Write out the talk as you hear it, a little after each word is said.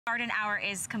Garden hour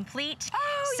is complete.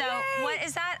 Oh, so yay. What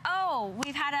is that? Oh,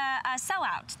 we've had a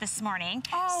sellout this morning.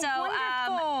 Oh, so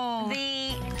wonderful.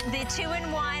 The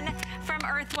 2-in-1 from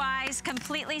Earthwise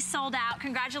completely sold out.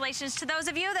 Congratulations to those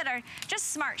of you that are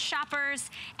just smart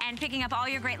shoppers and picking up all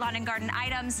your great lawn and garden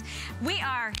items. We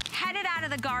are headed out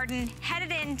of the garden,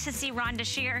 headed in to see Rhonda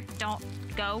Shear. Don't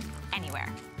go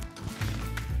anywhere.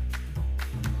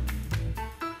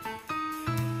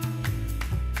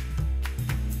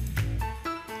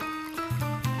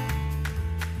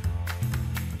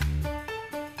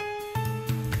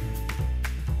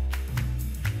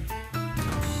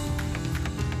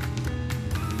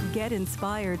 Get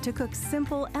inspired to cook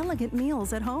simple, elegant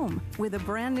meals at home with a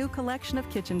brand new collection of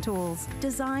kitchen tools.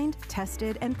 Designed,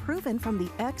 tested, and proven from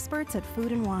the experts at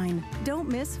Food & Wine. Don't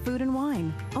miss Food &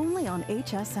 Wine, only on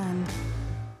HSN.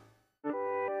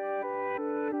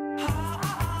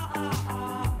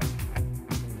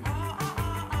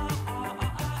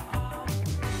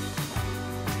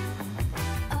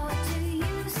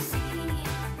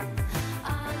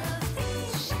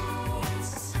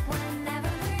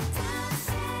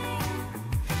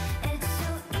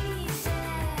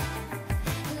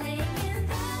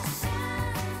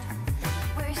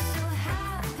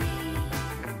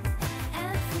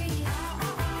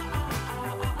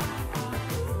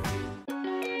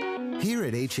 Here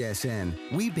at HSN,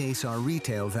 we base our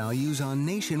retail values on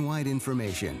nationwide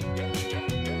information.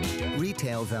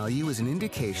 Retail value is an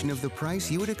indication of the price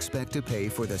you would expect to pay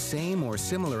for the same or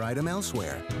similar item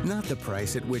elsewhere, not the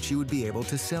price at which you would be able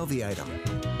to sell the item.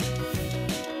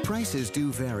 Prices do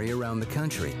vary around the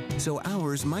country, so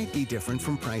ours might be different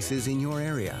from prices in your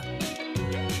area.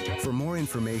 For more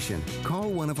information, call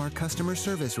one of our customer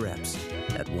service reps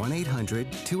at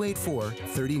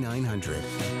 1-800-284-3900.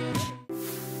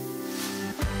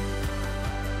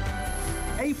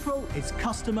 April is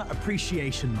Customer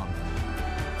Appreciation Month.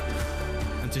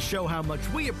 And to show how much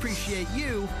we appreciate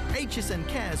you, HSN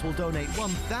Cares will donate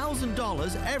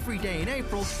 $1,000 every day in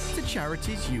April to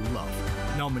charities you love.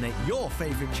 Nominate your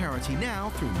favorite charity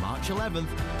now through March 11th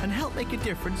and help make a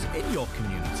difference in your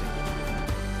community.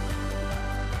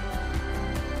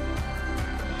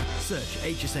 Search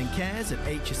HSN Cares at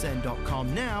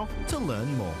hsn.com now to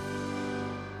learn more.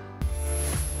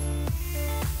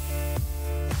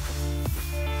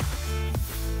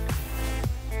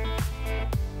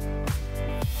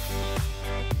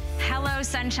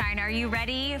 Sunshine, are you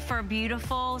ready for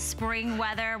beautiful spring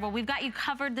weather? Well, we've got you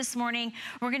covered this morning.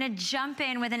 We're gonna jump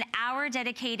in with an hour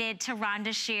dedicated to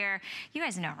Rhonda Shear. You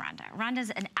guys know Rhonda.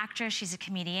 Rhonda's an actress, she's a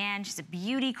comedian, she's a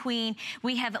beauty queen.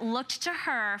 We have looked to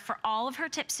her for all of her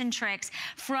tips and tricks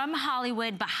from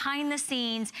Hollywood, behind the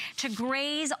scenes, to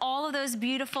graze all of those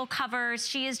beautiful covers.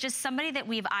 She is just somebody that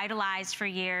we've idolized for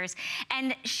years.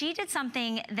 And she did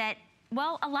something that,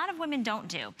 well, a lot of women don't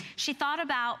do. She thought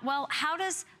about, well, how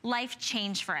does life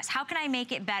change for us? How can I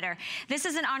make it better? This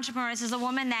is an entrepreneur. This is a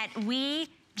woman that we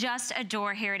just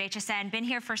adore here at HSN. Been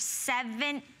here for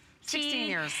 16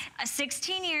 years.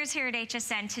 16 years here at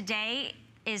HSN. Today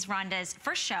is Rhonda's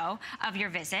first show of your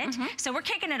visit. So we're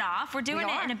kicking it off. We're doing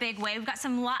it in a big way. We've got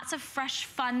some lots of fresh,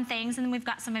 fun things, and then we've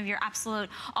got some of your absolute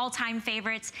all-time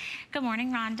favorites. Good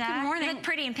morning, Rhonda. Good morning. You look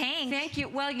pretty in pink. Thank you.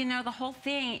 Well, you know, the whole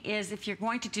thing is if you're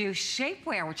going to do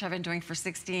shapewear, which I've been doing for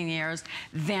 16 years,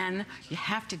 then you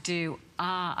have to do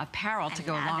apparel to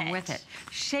go along with it.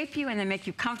 Shape you and then make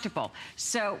you comfortable.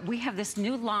 So we have this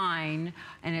new line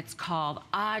and it's called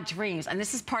Odd Dreams. And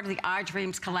this is part of the Odd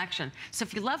Dreams collection. So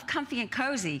if you love comfy and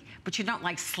cozy, but you don't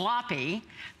like sloppy,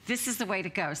 this is the way to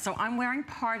go. So I'm wearing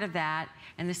part of that,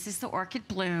 and this is the Orchid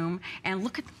Bloom. And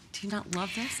look at, do you not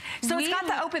love this? So it's got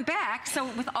the open back. So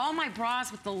with all my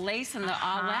bras with the lace and the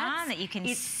outlets, that you can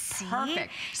see.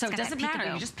 Perfect. So it doesn't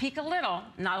matter. You just peek a little.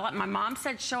 Not a lot. My mom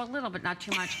said show a little, but not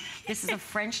too much. This is a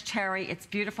French terry. It's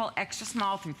beautiful, extra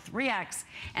small through 3X.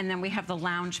 And then we have the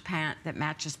lounge pant that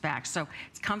matches back. So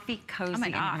it's comfy, cozy, and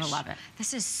you're gonna love it.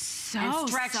 This is so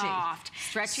stretchy. soft.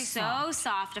 Stretchy, so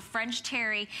soft. A French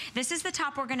terry. This is the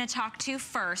top we're gonna talk to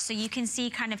first, so you can see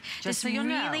kind of just this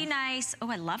really nice. Oh,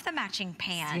 I love the matching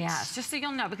pants. Yes, just so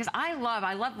you'll know, because I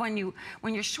love when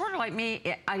you're shorter like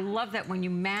me. I love that when you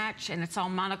match and it's all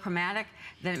monochromatic,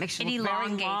 then it makes you look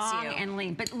very long and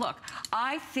lean. But look,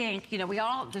 I think, you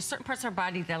know, there's certain parts of our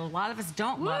body that a lot of us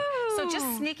don't love. So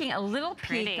just sneaking a little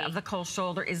peek of the cold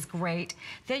shoulder is great.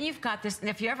 Then you've got this, and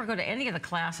if you ever go to any of the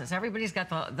classes, everybody's got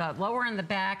the lower and the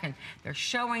back, and they're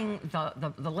showing the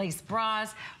the lace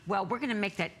bras. Well, we're gonna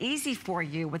make that easy for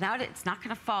you without it. It's not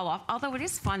gonna fall off, although it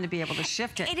is fun to be able to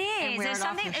shift it. It is. There's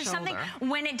something,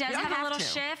 when it does have a little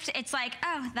shift, it's like,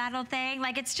 oh, that little thing.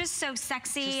 Like, it's just so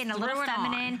sexy and a little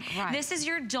feminine. Right. This is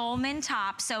your dolman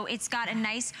top, so it's got a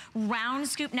nice round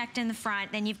scoop neck in the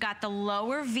front. Then you've got the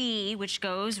lower V, which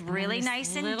goes really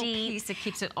nice and little deep. Piece that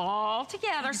keeps it all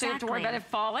together, so you don't have to worry about it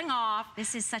falling off.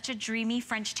 This is such a dreamy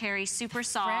French terry, super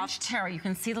soft. French terry, you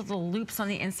can see the little loops on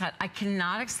the inside. I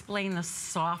cannot explain the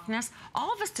softness.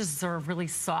 All of us deserve really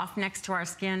soft next to our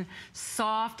skin,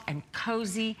 soft and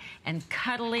cozy and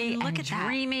cuddly and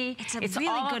dreamy. It's a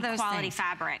really good quality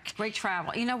fabric. Great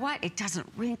travel. You know what? It doesn't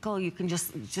wrinkle. You can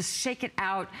just shake it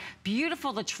out.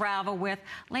 Beautiful to travel with.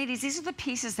 Ladies, these are the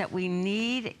pieces that we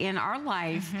need in our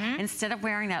life instead of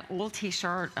wearing that old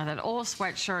t-shirt or that old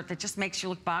sweatshirt that just makes you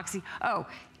look boxy. Oh,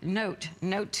 note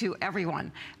to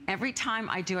everyone. Every time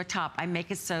I do a top, I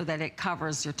make it so that it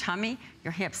covers your tummy,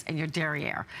 your hips, and your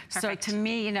derriere. Perfect. So to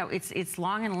me, you know, it's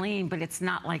long and lean, but it's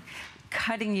not like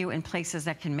cutting you in places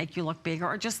that can make you look bigger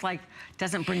or just like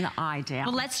doesn't bring the eye down.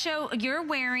 Well, let's show, you're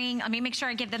wearing, let me make sure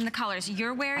I give them the colors.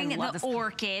 You're wearing the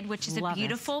orchid, which is a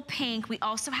beautiful pink. We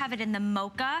also have it in the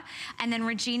mocha, and then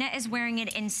Regina is wearing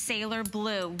it in sailor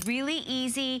blue. Really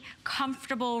easy,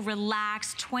 comfortable,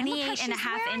 relaxed,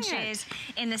 28.5 inches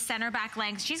in the center back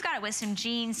length. She's got it with some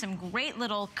jeans, some great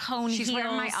little cone heels. She's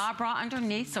wearing my bra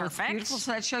underneath, so it's beautiful.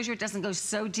 So that shows you it doesn't go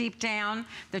so deep down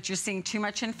that you're seeing too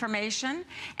much information.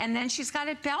 And then she's got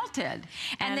it belted.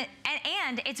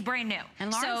 And it's brand new.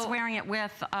 And Lauren's wearing it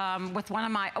with one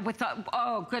of my,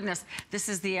 oh goodness, this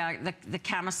is the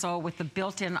camisole with the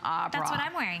built-in bra. That's what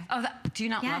I'm wearing. Oh, do you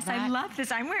not love that? Yes, I love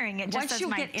this. I'm wearing it just as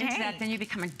my tank. Once you get into that, then you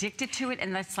become addicted to it,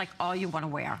 and that's like all you want to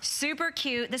wear. Super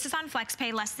cute. This is on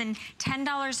FlexPay, less than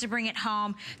 $10 to bring it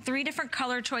home. 3 different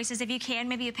color choices. If you can,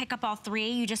 maybe you pick up all 3.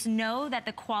 You just know that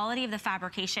the quality of the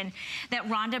fabrication that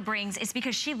Rhonda brings is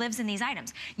because she lives in these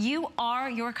items. You are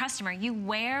your customer. You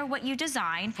wear what you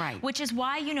design, which is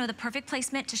why you know the perfect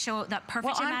placement to show that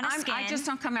perfect amount of skin. I just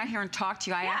don't come out here and talk to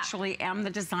you. I actually am the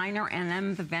designer and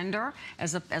am the vendor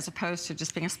as opposed to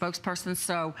just being a spokesperson.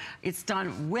 So it's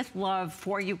done with love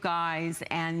for you guys,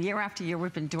 and year after year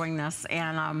we've been doing this,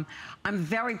 and I'm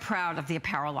very proud of the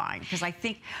apparel line because I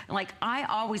think, like, I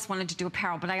always wanted to do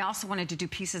apparel, but I also wanted to do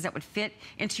pieces that would fit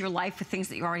into your life with things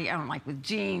that you already own, like with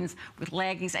jeans, with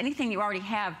leggings, anything you already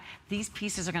have. These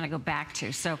pieces are going to go back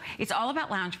to. So it's all about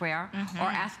loungewear or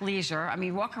athleisure. I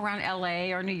mean, walk around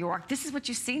LA or New York. This is what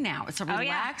you see now. It's a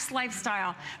relaxed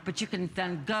lifestyle, but you can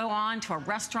then go on to a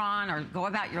restaurant or go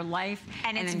about your life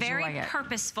and it's very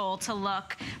purposeful to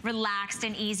look relaxed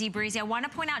and easy breezy. I want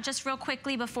to point out just real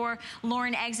quickly before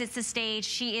Lauren exits the stage,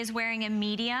 she is wearing a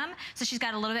medium, so she's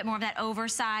got a little bit more of that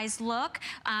oversized look.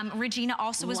 Regina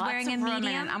also was wearing a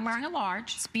medium. I'm wearing a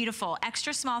large. It's beautiful.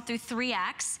 Extra small through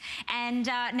 3X. And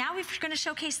now we're going to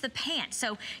showcase the pants.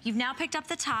 So you've now picked up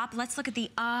the top. Let's look at the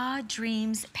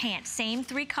Dreams pants. Same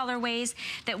 3 colorways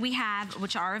that we have,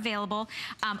 which are available.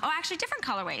 Oh, actually different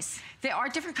colorways. They are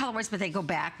different colorways, but they go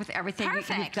back with everything.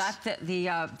 Perfect. You've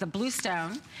got the blue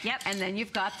stone. Yep. And then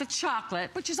you've got the chocolate,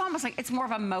 which is almost like, it's more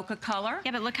of a mocha color.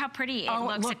 Yeah, but look how pretty it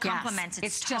looks. It complements.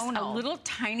 It's tonal. Just a little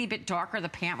tiny bit darker, the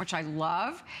pant, which I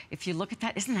love. If you look at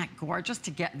that, isn't that gorgeous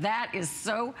to get? That is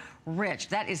so rich.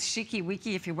 That is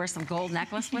chic-y-weaky if you wear some gold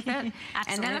necklace with it. Absolutely.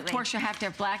 And then, of course, you have to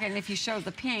have black. And if you show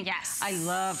the pink, I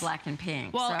love black and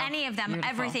pink. Well, so, any of them,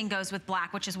 everything goes with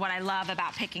black, which is what I love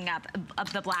about picking up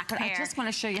the black pair. I just want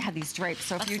to show you how these drape.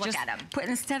 So if you just put,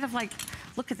 instead of like,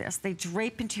 look at this, they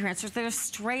drape into your hands. So they're a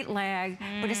straight leg,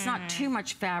 but it's not too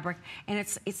much fabric. And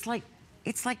it's like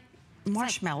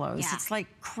marshmallows. It's like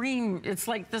cream. It's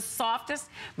like the softest,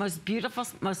 most beautiful,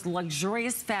 most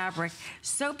luxurious fabric.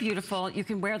 So beautiful. You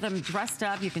can wear them dressed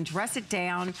up. You can dress it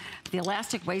down. The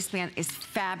elastic waistband is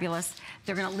fabulous.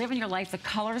 They're going to live in your life. The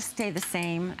colors stay the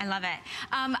same. I love it.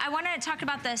 I want to talk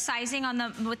about the sizing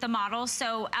on with the models.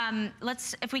 So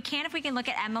let's, if we can look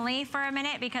at Emily for a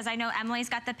minute, because I know Emily's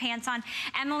got the pants on.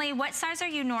 Emily, what size are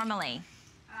you normally?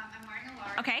 I'm wearing a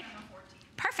large. Okay. I'm a 14.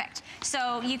 Perfect.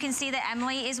 So you can see that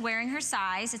Emily is wearing her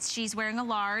size. She's wearing a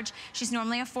large. She's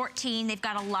normally a 14. They've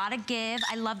got a lot of give.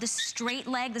 I love the straight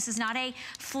leg. This is not a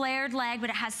flared leg, but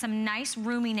it has some nice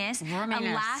roominess.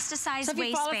 Elasticized waistband. So if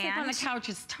you fall asleep on the couch,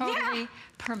 it's totally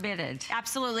permitted.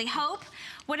 Absolutely. Hope,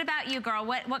 what about you, girl?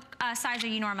 What size are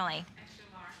you normally?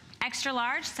 Extra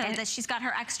large, so that she's got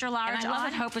her extra large and I love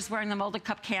that Hope is wearing the molded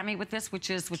cup cami with this, which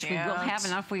we will have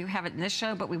enough. We have it in this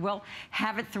show, but we will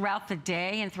have it throughout the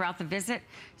day and throughout the visit.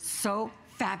 So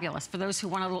fabulous for those who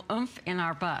want a little oomph in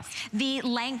our bust. The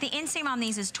length, the inseam on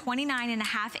these is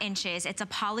 29.5 inches. It's a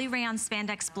poly rayon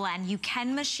spandex blend. You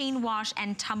can machine wash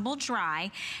and tumble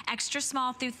dry, extra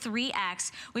small through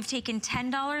 3X. We've taken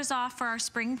 $10 off for our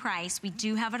spring price. We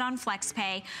do have it on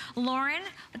FlexPay. Lauren,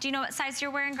 do you know what size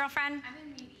you're wearing, girlfriend? I'm in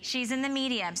medium. She's in the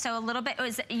medium, so a little bit,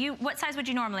 what size would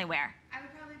you normally wear? I would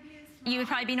probably be in small. You would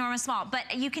probably be normal small,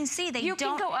 but you can see they don't. You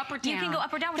can go up or down. You can go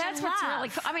up or down, which That's I love. what's really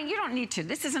cool. I mean, you don't need to.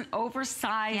 This is an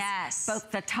oversized, yes, both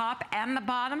the top and the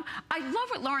bottom. I love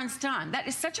what Lauren's done. That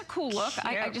is such a cool look.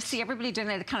 I just see everybody doing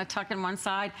that. They kind of tuck in one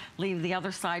side, leave the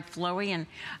other side flowy, and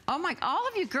oh my, all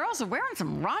of you girls are wearing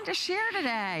some Rhonda Shear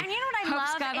today. And you know what I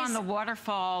Hope's love got is on the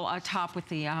waterfall top with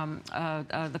the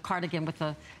cardigan with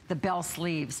the bell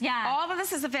sleeves. Yeah. All of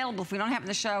this is available. If we don't have it in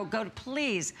the show,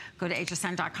 please go to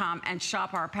hsn.com and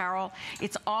shop our apparel.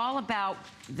 It's all about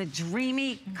the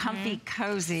dreamy, comfy,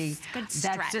 cozy. Good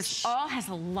that stretch. just all has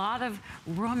a lot of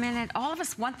room in it. All of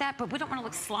us want that, but we don't want to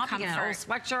look sloppy in an old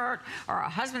sweatshirt or a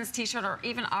husband's t-shirt or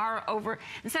even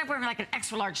instead of wearing like an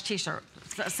extra large t-shirt.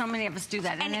 So many of us do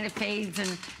that, and then it fades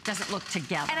and doesn't look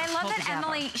together. And I love that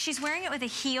Emily, she's wearing it with a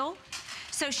heel.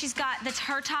 So she's got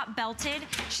her top belted.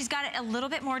 She's got it a little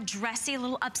bit more dressy, a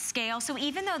little upscale. So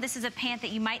even though this is a pant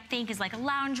that you might think is like a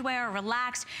loungewear or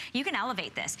relaxed, you can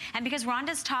elevate this. And because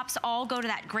Rhonda's tops all go to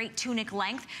that great tunic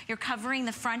length, you're covering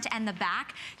the front and the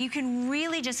back. You can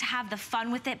really just have the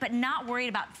fun with it, but not worried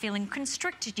about feeling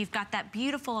constricted. You've got that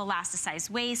beautiful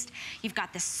elasticized waist. You've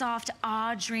got this soft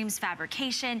Dreams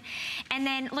fabrication. And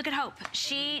then look at Hope.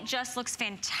 She just looks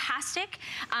fantastic.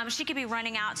 She could be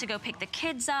running out to go pick the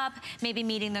kids up, maybe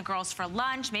meeting the girls for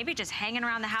lunch, maybe just hanging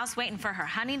around the house waiting for her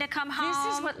honey to come home.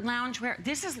 This is what loungewear,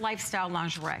 this is lifestyle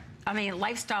lingerie. I mean,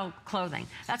 lifestyle clothing.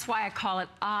 That's why I call it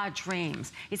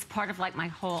Dreams. It's part of like my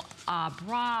whole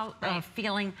bra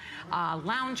feeling,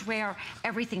 loungewear.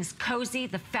 Everything's cozy.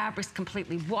 The fabric's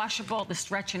completely washable. The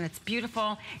stretch and it's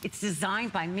beautiful. It's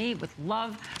designed by me with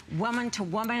love, woman to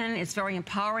woman. It's very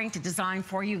empowering to design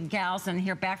for you gals and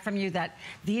hear back from you that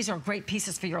these are great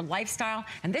pieces for your lifestyle.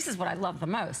 And this is what I love the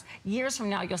most. Years from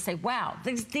now, you'll say, wow,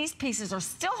 these pieces are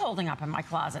still holding up in my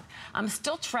closet. I'm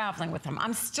still traveling with them.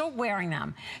 I'm still wearing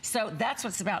them. So that's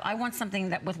what it's about. I want something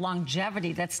that with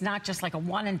longevity, that's not just like a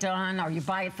one and done or you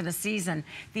buy it for the season.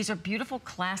 These are beautiful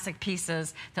classic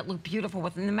pieces that look beautiful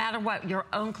with no matter what, your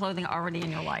own clothing already in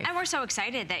your life. And we're so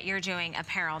excited that you're doing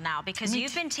apparel now because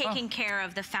you've been taking care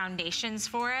of the foundations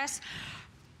for us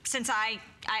since I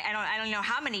don't know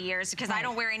how many years because I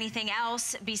don't wear anything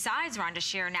else besides Rhonda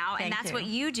Shear now. And that's what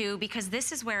you do because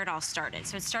this is where it all started.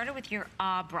 So it started with your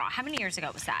bra. How many years ago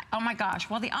was that? Oh my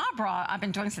gosh. Well, the bra I've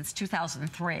been doing since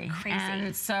 2003. Crazy.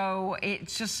 And so it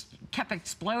just kept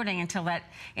exploding until it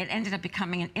ended up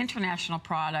becoming an international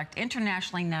product,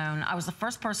 internationally known. I was the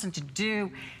first person to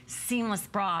do seamless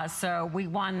bras. So we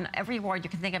won every award you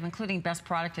can think of, including Best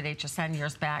Product at HSN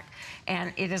years back.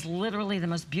 And it is literally the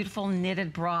most beautiful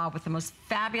knitted bra with the most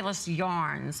fabulous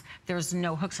yarns. There's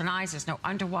no hooks and eyes, there's no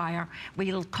underwire.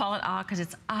 We call it because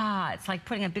it's It's like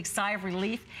putting a big sigh of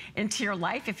relief into your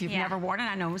life if you've never worn it.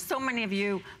 I know so many of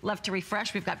you love to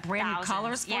refresh. We've got brand new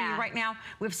colors for you right now.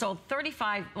 We've sold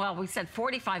 45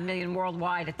 million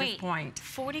worldwide at this point.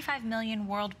 45 million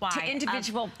worldwide. To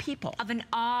individual people. Of an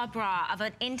bra, of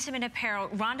an intimate apparel.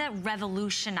 Rhonda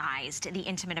revolutionized the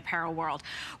intimate apparel world.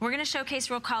 We're gonna showcase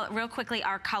real quickly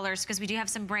our colors because we do have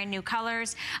some brand new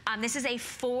colors. This is a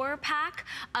 4-pack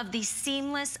of the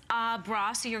seamless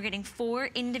bra, so you're getting 4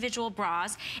 individual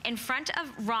bras. In front of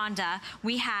Rhonda,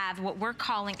 we have what we're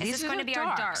calling, is this going to be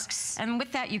our darks? And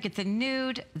with that, you get the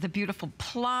nude, the beautiful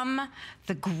plum,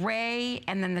 the gray,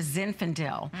 and then the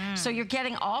Zinfandel. So you're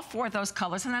getting all 4 of those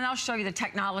colors, and then I'll show you the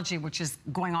technology which is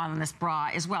going on in this bra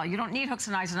as well. You don't need hooks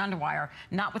and eyes and underwire,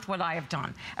 not with what I have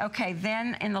done. Okay,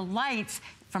 then in the lights,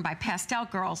 from my Pastel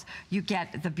Girls, you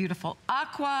get the beautiful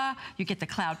aqua, you get the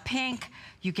cloud pink,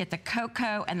 you get the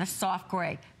cocoa, and the soft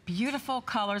gray. Beautiful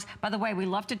colors. By the way, we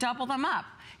love to double them up.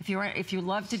 If you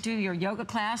love to do your yoga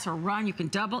class or run, you can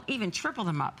double, even triple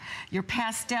them up. Your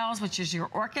pastels, which is your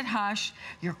orchid hush,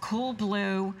 your cool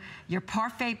blue, your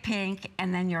parfait pink,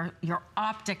 and then your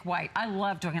optic white. I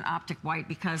love doing an optic white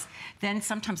because then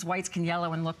sometimes whites can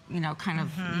yellow and look, kind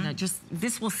of, just,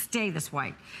 this will stay this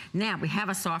white. Now, we have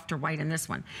a softer white in this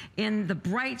one. In the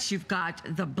brights, you've got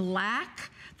the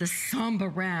black, the Samba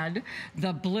red,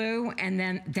 the blue, and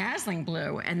then dazzling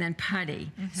blue, and and then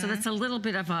putty. So that's a little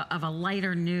bit of a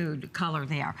lighter nude color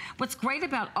there. What's great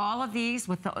about all of these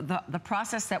with the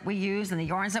process that we use and the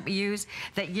yarns that we use,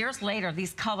 that years later,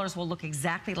 these colors will look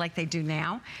exactly like they do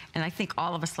now. And I think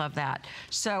all of us love that.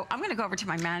 So I'm gonna go over to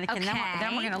my mannequin. Okay.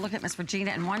 Then we're gonna look at Miss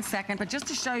Regina in 1 second. But just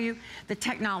to show you the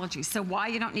technology, so why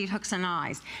you don't need hooks and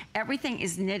eyes. Everything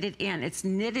is knitted in. It's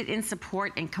knitted in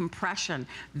support and compression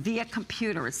via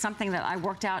computer. It's something that I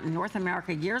worked out in North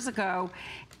America years ago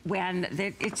when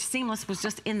it's seamless was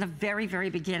just in the very, very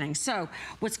beginning. So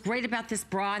what's great about this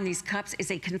bra and these cups is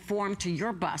they conform to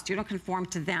your bust. You don't conform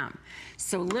to them.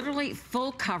 So literally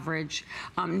full coverage,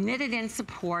 knitted in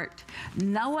support,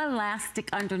 no elastic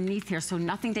underneath here, so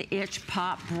nothing to itch,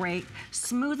 pop, break,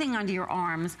 smoothing under your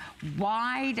arms,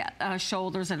 wide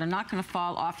shoulders that are not gonna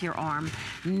fall off your arm,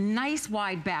 nice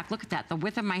wide back. Look at that, the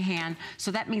width of my hand.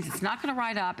 So that means it's not gonna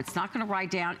ride up, it's not gonna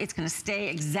ride down, it's gonna stay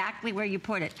exactly where you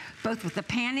put it, both with the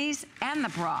panties and the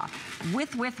bra.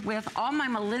 With. All my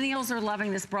millennials are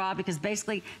loving this bra because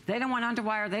basically they don't want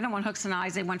underwire, they don't want hooks and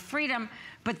eyes, they want freedom.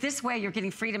 But this way you're getting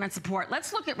freedom and support.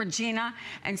 Let's look at Regina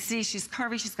and see, she's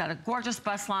curvy, she's got a gorgeous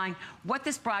bust line. What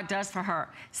this bra does for her,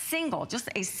 just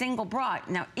a single bra.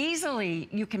 Now easily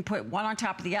you can put one on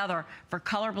top of the other for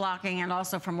color blocking and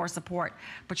also for more support.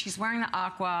 But she's wearing the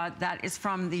aqua, that is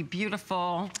from the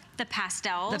beautiful, the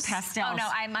pastels. The pastels. Oh no,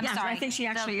 I'm yes, sorry. I think she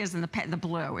actually is in the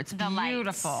blue. It's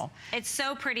beautiful. Lights. It's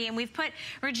so pretty, and we've put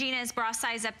Regina's bra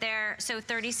size up there, so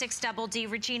 36 double D.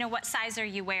 Regina, what size are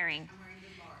you wearing?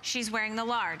 She's wearing the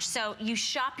large. So you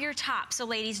shop your top. So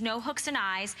ladies, no hooks and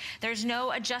eyes. There's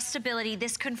no adjustability.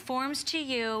 This conforms to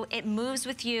you. It moves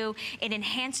with you. It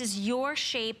enhances your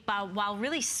shape while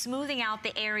really smoothing out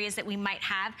the areas that we might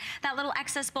have that little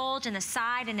excess bulge in the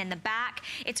side and in the back.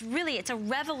 It's a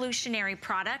revolutionary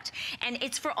product, and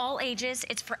it's for all ages.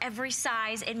 It's for every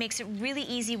size. It makes it really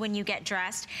easy when you get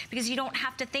dressed because you don't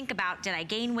have to think about, did I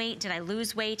gain weight? Did I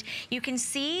lose weight? You can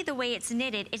see the way it's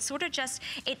knitted. It sort of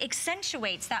it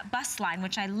accentuates that bust line,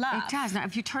 which I love. It does. Now,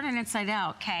 if you turn it inside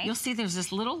out, you'll see there's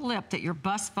this little lip that your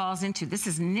bust falls into. This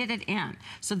is knitted in.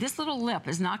 So this little lip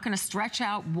is not going to stretch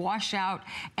out, wash out.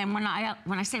 And when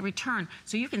I say return,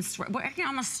 so you can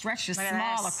almost stretch this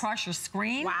small across your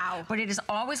screen. Wow. But it is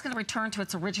always going to return to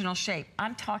its original shape.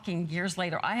 I'm talking years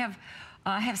later.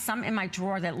 I have some in my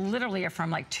drawer that literally are from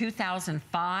like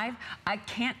 2005. I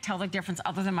can't tell the difference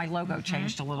other than my logo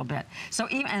changed a little bit. So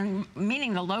even,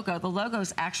 meaning the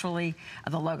logo's actually,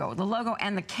 the logo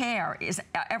and the care is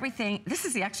everything. This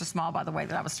is the extra small, by the way,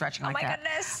 that I was stretching like that. Oh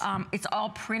my goodness. It's all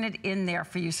printed in there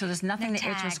for you, so there's nothing to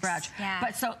itch or scratch. Yeah.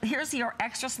 But so here's your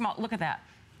extra small, look at that.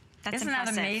 That's Isn't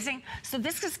impressive. that amazing? So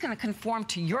this is gonna conform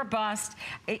to your bust,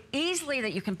 easily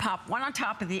that you can pop one on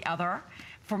top of the other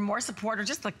for more support or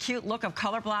just the cute look of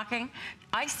color blocking.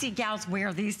 I see gals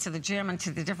wear these to the gym and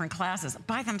to the different classes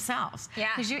by themselves. Yeah.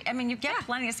 Because you get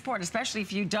plenty of support, especially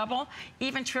if you double,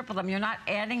 even triple them. You're not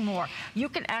adding more. You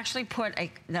can actually put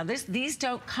now these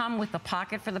don't come with the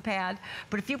pocket for the pad,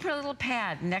 but if you put a little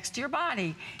pad next to your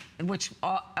body, which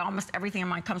almost everything in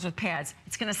mine comes with pads,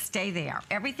 it's gonna stay there.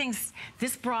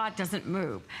 This bra doesn't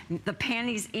move. The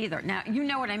panties either. Now, you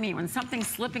know what I mean. When something's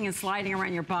slipping and sliding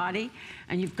around your body,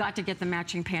 and you've got to get the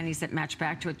matching panties that match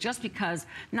back to it,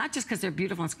 not just because they're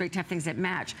beautiful, and it's great to have things that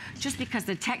match, just because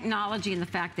the technology and the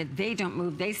fact that they don't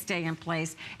move, they stay in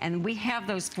place, and we have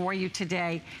those for you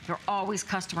today. They're always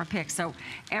customer picks. So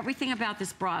everything about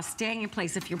this bra is staying in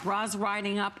place. If your bra's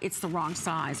riding up, it's the wrong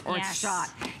size, or it's shot.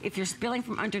 If you're spilling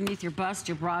from underneath your bust,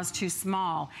 your bra's too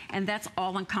small, and that's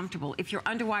all uncomfortable. If your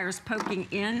underwire is poking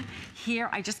in here,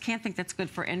 I just can't think that's good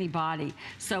for anybody.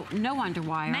 So no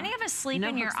underwire. Many of us sleep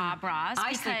in your bras.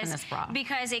 I sleep in this bra.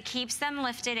 Because it keeps them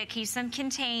lifted, it keeps them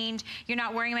contained. You're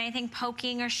not worrying about anything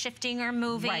poking or shifting or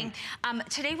moving. Right.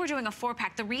 Today we're doing a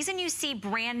 4-pack. The reason you see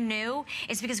brand new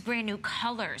is because brand new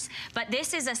colors. But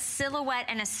this is a silhouette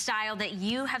and a style that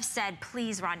you have said,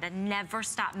 please, Rhonda, never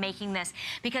stop making this.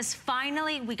 Because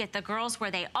finally we get the girls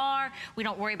where they are. We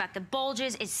don't worry about the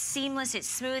bulges. It's seamless, it's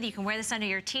smooth. You can wear this under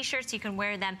your t-shirts. You can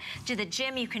wear them to the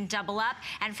gym. You can double up.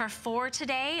 And for 4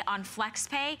 today on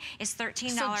FlexPay is $13.30.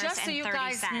 So just so you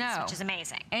guys know, which is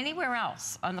amazing. Anywhere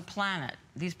else on the planet,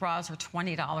 these bras are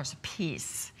 $20 a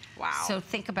piece. Wow. So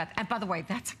think about that. And by the way,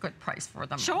 that's a good price for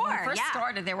them. Sure, when we first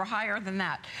started, they were higher than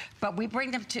that. But we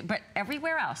bring them to, but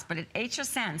everywhere else, but at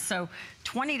HSN, so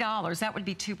 $20, that would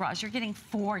be 2 bras. You're getting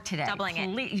 4 today. Doubling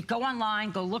it. You go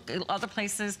online, go look at other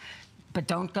places, but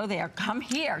don't go there. Come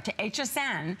here to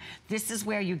HSN. This is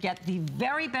where you get the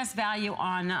very best value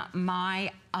on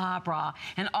my bra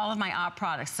and all of my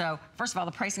products. So first of all,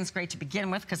 the pricing is great to begin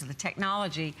with because of the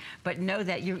technology, but know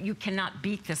that you cannot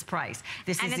beat this price.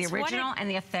 This is the original and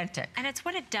the authentic. And it's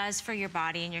what it does for your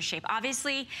body and your shape.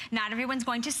 Obviously, not everyone's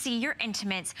going to see your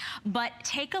intimates, but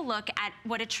take a look at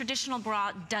what a traditional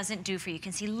bra doesn't do for you. You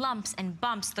can see lumps and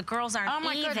bumps. The girls aren't even. Oh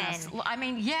my goodness. I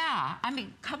mean, yeah. I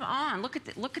mean, come on. Look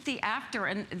at the after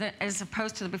and as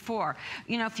opposed to the before.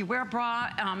 You know, if you wear a bra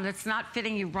that's not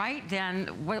fitting you right, then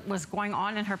what was going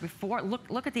on in her before,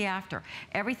 look at the after.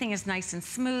 Everything is nice and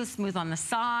smooth on the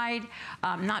side,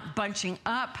 not bunching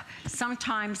up.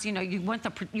 Sometimes, you know, you want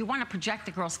to project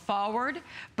the girls forward,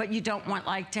 but you don't want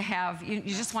like to have, you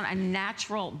just want a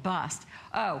natural bust.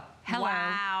 Oh, hello.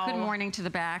 Wow. Good morning to the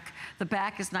back. The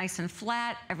back is nice and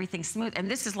flat, everything's smooth. And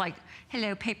this is like,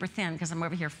 hello, paper thin, because I'm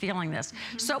over here feeling this.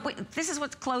 So this is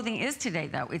what clothing is today,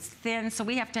 though. It's thin, so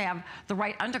we have to have the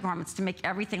right undergarments to make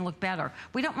everything look better.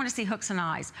 We don't want to see hooks and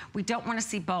eyes. We don't want to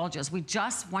see bulges. We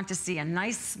just want to see a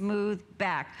nice, smooth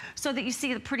back so that you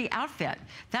see the pretty outfit.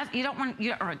 That you don't want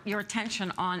your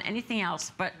attention on anything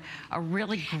else but a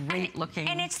really great looking.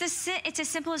 And it's as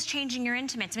simple as changing your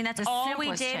intimates. I mean, that's all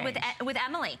we did with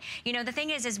Emily. You know, the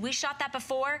thing is we shot that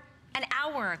before an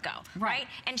hour ago, right?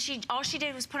 And all she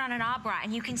did was put on an bra,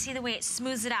 and you can see the way it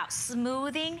smooths it out.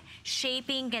 Smoothing,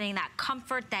 shaping, getting that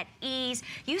comfort, that ease.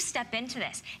 You step into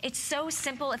this. It's so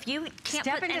simple. If you can't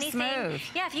put anything,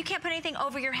 if you can't put anything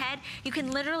over your head, you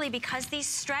can literally, because these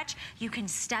stretch, you can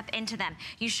step into them.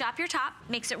 You shop your top,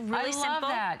 makes it really simple. I love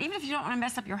that. Even if you don't want to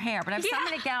mess up your hair, but I have so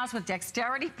many gals with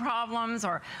dexterity problems,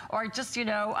 or just, you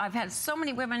know, I've had so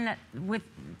many women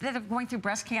that are going through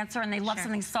breast cancer and they love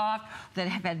something soft, that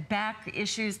have had back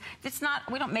issues. It's not,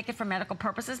 we don't make it for medical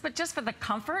purposes, but just for the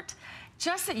comfort,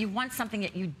 just that you want something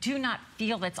that you do not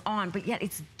feel that's on, but yet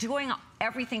it's doing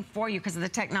everything for you because of the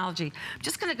technology. I'm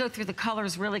just going to go through the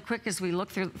colors really quick as we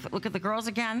look at the girls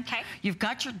again. Okay. You've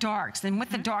got your darks, and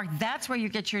with the dark, that's where you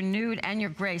get your nude and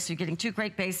your gray. So you're getting two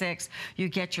great basics. You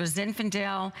get your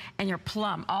Zinfandel and your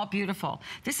plum, all beautiful.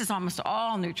 This is almost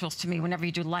all neutrals to me whenever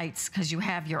you do lights, because you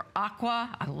have your aqua,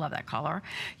 I love that color.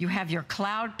 You have your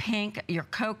cloud pink, your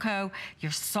cocoa,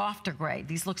 your softer gray.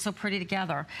 These look so pretty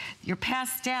together. Your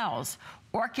pastels,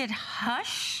 Orchid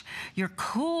Hush, your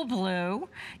cool blue,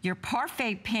 your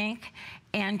parfait pink,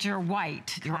 and your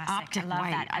white, your optic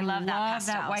white. I love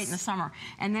that white in the summer.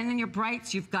 And then in your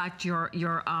brights, you've got your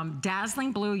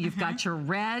dazzling blue, you've got your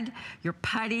red, your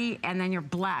putty, and then your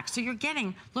black. So you're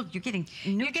getting, look, you're getting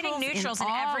neutrals in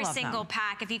every single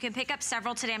pack. If you can pick up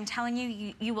several today, I'm telling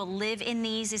you, you will live in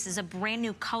these. This is a brand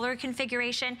new color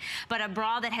configuration, but a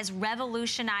bra that has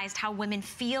revolutionized how women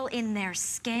feel in their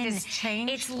skin. It has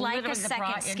changed. It's like a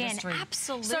second skin.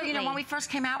 Absolutely. So, you know, when we first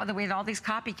came out with it, we had all these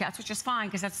copycats, which is fine,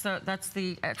 because that's the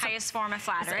highest form of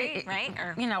flattery, right?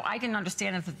 Or, you know, I didn't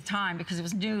understand it at the time because it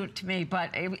was new to me,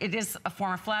 but it is a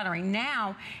form of flattery.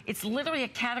 Now, it's literally a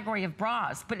category of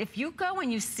bras. But if you go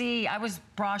and you see, I was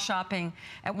bra shopping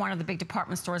at one of the big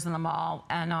department stores in the mall,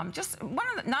 and just one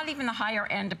of the, not even the higher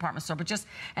end department store, but just,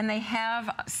 and they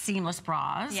have seamless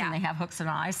bras, and they have hooks and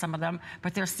eyes, some of them,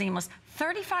 but they're seamless.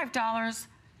 $35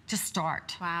 to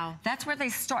start. Wow. That's where they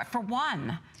start, for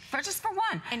one. Just for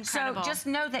one. Incredible. So just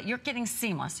know that you're getting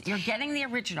seamless. You're getting the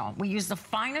original. We use the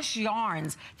finest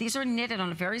yarns. These are knitted on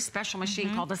a very special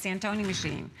machine called the Santoni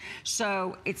machine.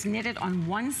 So it's knitted on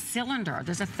one cylinder.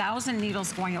 There's 1,000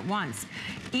 needles going at once.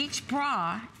 Each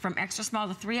bra, from extra small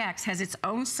to 3X, has its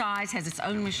own size, has its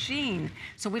own machine.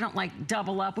 So we don't like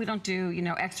double up. We don't do, you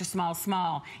know, extra small,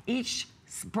 small. Each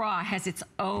bra has its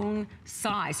own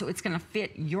size, so it's going to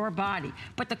fit your body.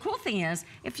 But the cool thing is,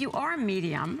 if you are a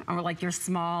medium, or like you're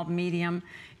small, medium,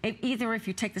 either if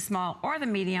you take the small or the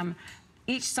medium,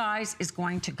 each size is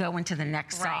going to go into the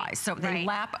next size. So they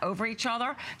lap over each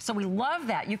other. So we love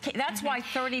that. That's why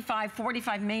 35,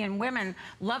 45 million women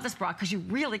love this bra, because you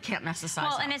really can't mess the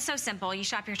size up. And it's so simple. You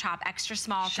shop your top extra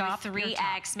small through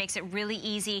 3X. Makes it really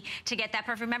easy to get that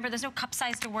perfect. Remember, there's no cup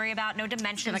size to worry about, no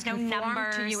dimensions, no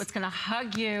numbers. To you. It's going to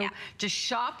hug you. Just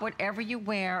shop whatever you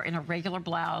wear in a regular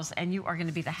blouse, and you are going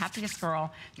to be the happiest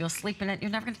girl. You'll sleep in it.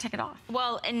 You're never going to take it off.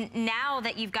 Well, and now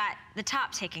that you've got the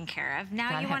top taken care of,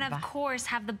 now you want to, of course,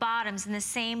 have the bottoms in the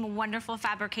same wonderful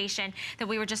fabrication that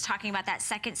we were just talking about, that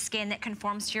second skin that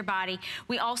conforms to your body.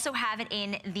 We also have it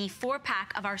in the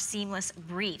 4-pack of our seamless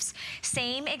briefs.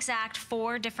 Same exact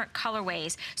 4 different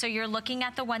colorways. So you're looking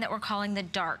at the one that we're calling the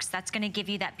darks. That's going to give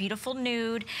you that beautiful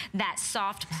nude, that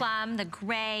soft plum, the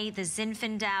gray, the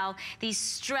Zinfandel. These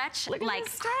stretch like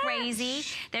crazy.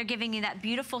 They're giving you that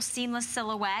beautiful seamless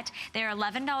silhouette. They're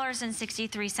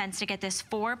 $11.63 to get this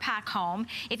 4-pack home.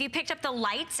 If you picked up the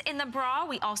lights in the bra, bra,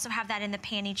 we also have that in the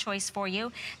panty choice for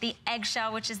you. The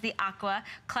eggshell, which is the aqua,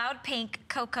 cloud pink,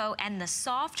 cocoa, and the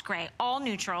soft gray, all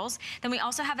neutrals. Then we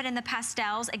also have it in the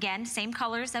pastels, again, same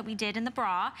colors that we did in the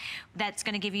bra. That's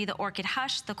gonna give you the orchid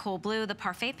hush, the cool blue, the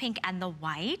parfait pink, and the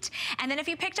white. And then if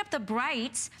you picked up the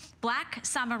brights, black,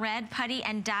 summer red, putty,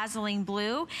 and dazzling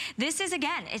blue, this is,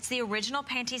 again, it's the original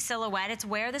panty silhouette. It's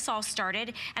where this all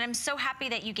started, and I'm so happy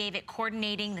that you gave it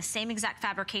coordinating, the same exact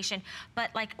fabrication,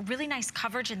 but like really nice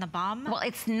coverage in the bum. Well,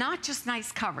 it's not just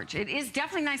nice coverage. It is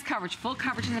definitely nice coverage, full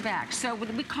coverage in the back. So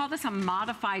we call this a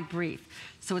modified brief.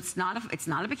 So it's not a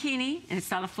bikini and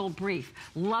it's not a full brief.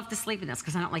 Love to sleep in this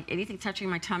because I don't like anything touching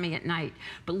my tummy at night.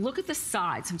 But look at the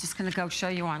sides. I'm just gonna go show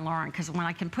you on Lauren because when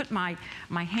I can put my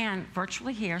hand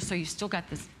virtually here, so you still got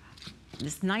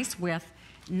this nice width,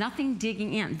 nothing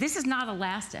digging in. This is not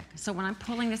elastic. So when I'm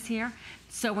pulling this here,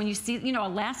 so when you see, you know,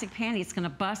 elastic panty, it's gonna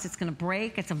bust, it's gonna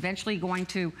break, it's eventually going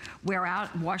to wear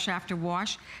out, wash after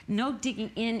wash. No digging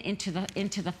into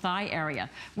the thigh area.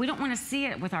 We don't wanna see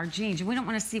it with our jeans. We don't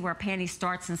wanna see where a panty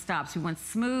starts and stops. We want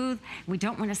smooth. We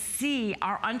don't wanna see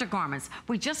our undergarments.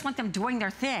 We just want them doing their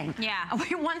thing. Yeah.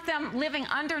 We want them living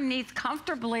underneath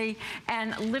comfortably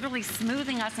and literally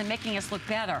smoothing us and making us look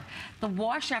better. The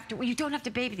wash after, well, you don't have to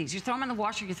baby these. You throw them in the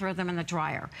washer, you throw them in the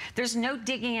dryer. There's no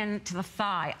digging into the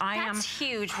thigh. That's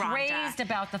huge, Rhonda. Crazed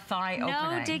about the thigh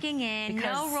opening. No digging in,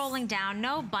 no rolling down,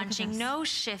 no bunching, no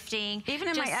shifting. Even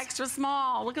in my extra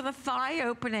small, look at the thigh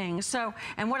opening. So,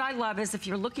 and what I love is if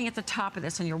you're looking at the top of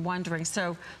this and you're wondering,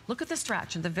 so look at the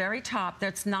stretch at the very top.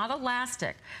 That's not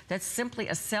elastic. That's simply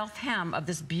a self-hem of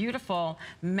this beautiful,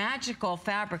 magical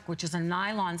fabric, which is a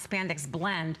nylon spandex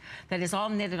blend that is all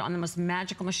knitted on the most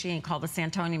magical machine called the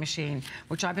Santoni machine,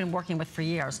 which I've been working with for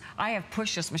years. I have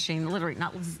pushed this machine literally,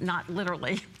 not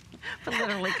literally, but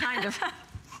literally kind of.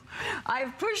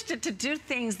 I've pushed it to do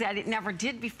things that it never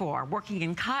did before, working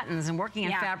in cottons and working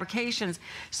in fabrications.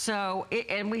 So,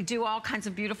 and we do all kinds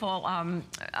of beautiful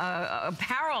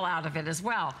apparel out of it as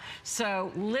well.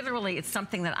 So literally it's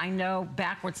something that I know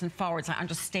backwards and forwards. I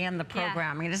understand the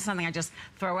programming. This is something I just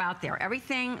throw out there.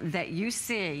 Everything that you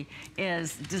see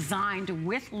is designed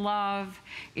with love.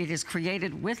 It is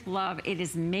created with love. It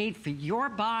is made for your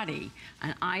body.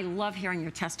 And I love hearing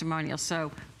your testimonials.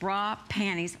 So bra,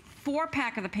 panties,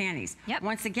 4-pack of the panties. Yep.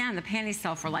 Once again, the panties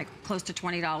sell for like close to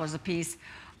 $20 a piece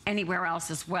anywhere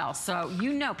else as well. So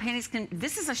you know panties can,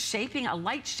 this is a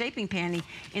light shaping panty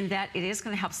in that it is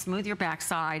gonna help smooth your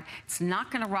backside. It's not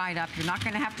gonna ride up. You're not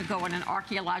gonna have to go on an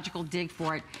archeological dig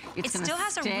for it. It still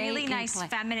has a really nice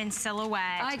feminine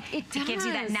silhouette. It gives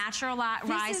you that natural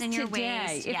rise in your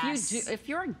waist. If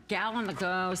you're a gal on the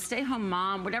go, stay-home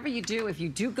mom, whatever you do, if you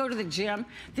do go to the gym,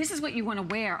 this is what you wanna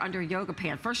wear under a yoga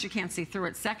pant. First, you can't see through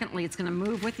it. Secondly, it's gonna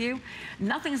move with you.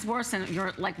 Nothing's worse than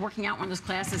you're like working out one of those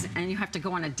classes and you have to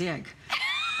go on a dig.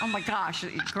 Oh my gosh,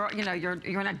 girl, you know, you're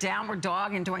in a downward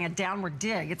dog and doing a downward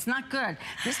dig. It's not good.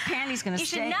 This panty's gonna stay. You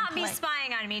should not be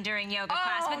spying on me during yoga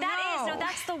class, but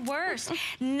that's the worst.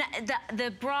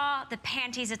 The bra, the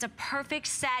panties, it's a perfect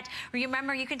set.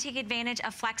 Remember, you can take advantage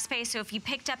of flex pay. So if you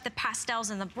picked up the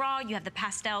pastels in the bra, you have the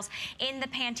pastels in the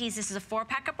panties. This is a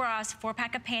 4-pack of bras,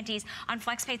 4-pack of panties. On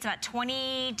flex pay, it's about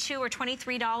 $22 or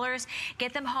 $23.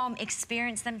 Get them home,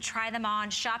 experience them, try them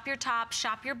on, shop your tops,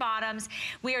 shop your bottoms.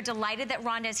 We are delighted that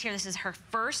Rhonda is here. This is her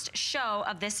first show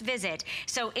of this visit.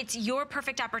 So it's your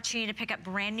perfect opportunity to pick up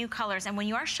brand new colors. And when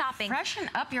you are shopping, freshen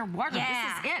up your wardrobe. This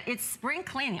is it. It's spring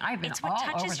cleaning. I've been all over that.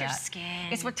 It's what touches your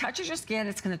skin. It's what touches your skin.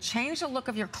 It's going to change the look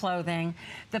of your clothing.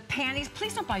 The panties,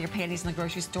 please don't buy your panties in the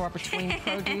grocery store between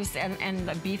produce and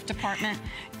the beef department.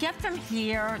 Get them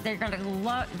here. They're going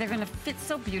to fit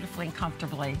so beautifully and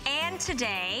comfortably. And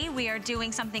today we are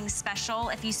doing something special.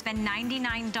 If you spend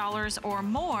 $99 or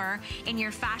more in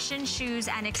your fashion, shoes,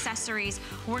 and accessories,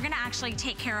 we're gonna actually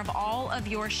take care of all of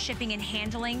your shipping and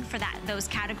handling for those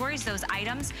categories, those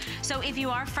items. So if you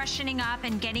are freshening up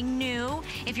and getting new,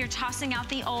 if you're tossing out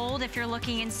the old, if you're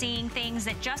looking and seeing things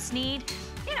that just need,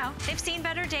 you know, they've seen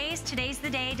better days, today's the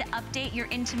day to update your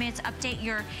intimates, update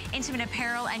your intimate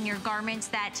apparel and your garments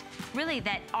that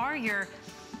are your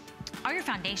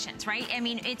foundations, right? I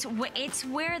mean, it's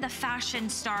where the fashion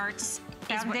starts.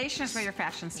 Foundation is where your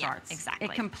fashion starts. Yeah, exactly.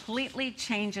 It completely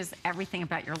changes everything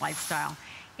about your lifestyle.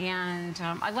 And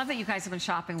I love that you guys have been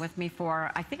shopping with me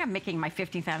for, I think I'm making my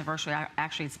 15th anniversary.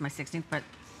 Actually, it's my 16th, but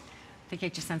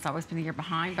think HSN's always been a year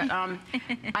behind, but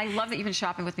I love that you've been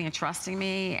shopping with me and trusting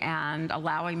me and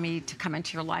allowing me to come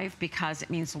into your life because it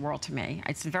means the world to me.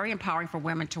 It's very empowering for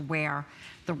women to wear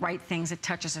the right things that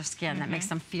touches their skin, that makes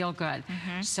them feel good.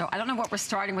 So I don't know what we're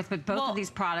starting with, but both of these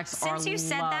products are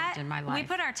loved in my life. We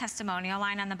put our testimonial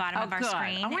line on the bottom of our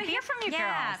screen. I want to hear from you girls.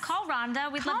 Yeah, call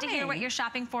Rhonda. We'd love to hear what you're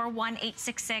shopping for.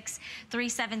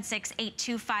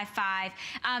 1-866-376-8255.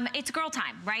 It's girl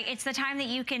time, right? It's the time that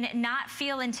you can not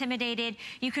feel intimidated.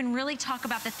 You can really talk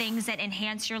about the things that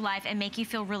enhance your life and make you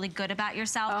feel really good about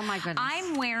yourself. Oh my goodness.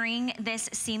 I'm wearing this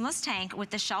seamless tank with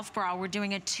the shelf bra. We're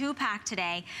doing a 2-pack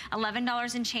today.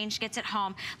 $11 and change gets it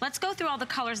home. Let's go through all the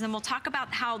colors and then we'll talk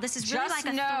about how this is really like a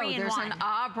 3-in-1. There's an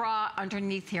bra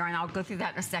underneath here and I'll go through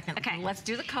that in a second. Okay. Let's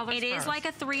do the colors first. It is like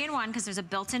a 3-in-1 because there's a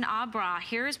built-in bra.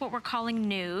 Here's what we're calling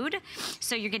nude.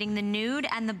 So you're getting the nude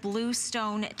and the blue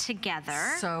stone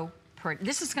together. So pretty.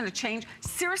 This is going to change.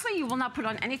 Seriously, you will not put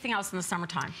on anything else in the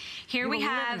summertime. Here we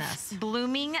have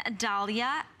Blooming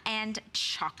Dahlia and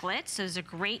chocolate. So those are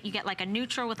great. You get like a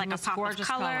neutral with like a pop of color.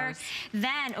 Colors.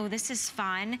 Then, oh, this is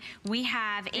fun. We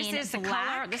have in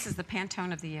black. This is the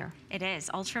Pantone of the year. It is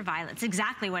ultraviolet. It's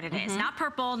exactly what it is. Not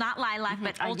purple, not lilac,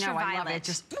 but ultraviolet. I love it. It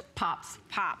just pops.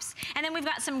 Pops. And then we've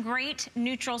got some great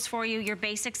neutrals for you. Your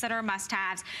basics that are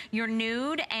must-haves. Your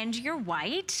nude and your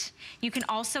white. You can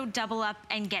also double up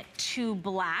and get 2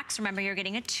 blacks. Remember, you're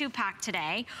getting a 2-pack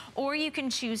today. Or you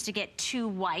can choose to get 2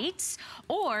 whites.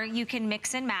 Or you can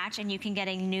mix and match and you can get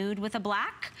a nude with a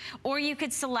black, or you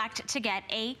could select to get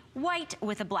a white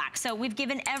with a black. So we've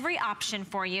given every option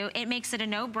for you. It makes it a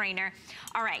no-brainer.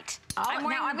 All right, I'm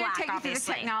wearing the black, take you through the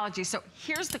technology. So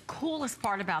here's the coolest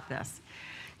part about this.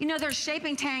 You know, there's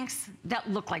shaping tanks that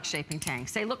look like shaping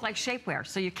tanks. They look like shapewear,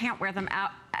 so you can't wear them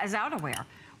out as outerwear.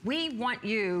 We want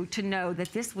you to know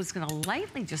that this was gonna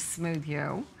lightly just smooth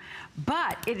you,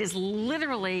 but it is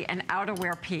literally an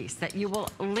outerwear piece that you will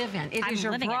live in. It is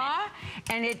your bra,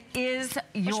 and it is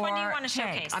your Which one do you want to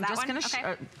showcase? I'm just gonna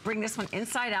bring this one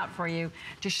inside out for you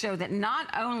to show that not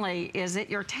only is it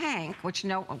your tank, which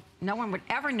no one would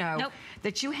ever know,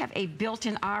 that you have a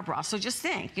built-in bra. So just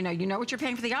think, you know what you're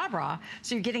paying for the bra,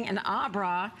 so you're getting an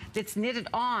bra that's knitted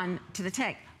on to the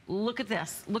tank. Look at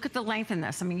this. Look at the length in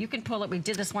this. I mean, you can pull it. We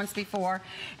did this once before,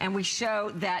 and we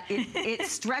show that it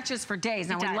stretches for days.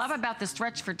 Now, what we love about the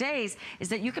stretch for days is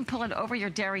that you can pull it over your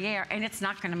derriere, and it's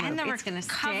not going to move. And the it's going to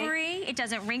recovery, it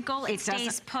doesn't wrinkle. It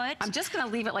stays put. I'm just going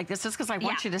to leave it like this just because I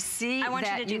want you to see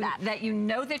that you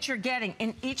know that you're getting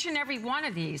in each and every one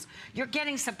of these. You're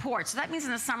getting support. So that means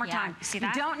in the summertime, you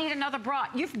don't need another bra.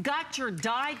 You've got your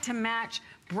dyed to match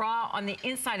bra on the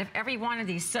inside of every one of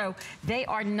these. So they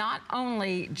are not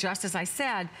only, just as I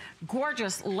said,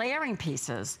 gorgeous layering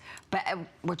pieces, but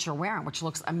what you're wearing, which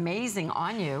looks amazing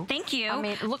on you. Thank you. I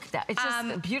mean, look at that. It's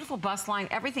just a beautiful bust line,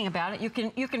 everything about it. You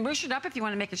can ruche it up if you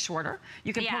want to make it shorter.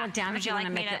 You can pull it down if you want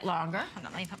to make it longer. Hold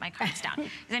on, let me put my cards down.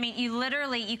 I mean,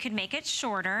 you could make it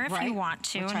shorter if you want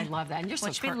to. Which I love that. And you're so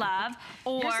which we love.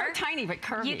 Or you're so tiny but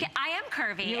curvy. I am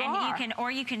curvy.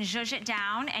 You can zhuzh it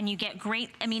down and you get great,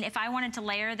 I mean, if I wanted to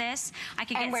layer this, I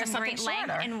could get some great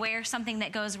length and wear something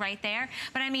that goes right there.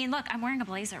 But I mean, look, I'm wearing a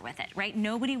blazer with it, right?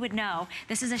 Nobody would know.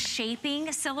 This is a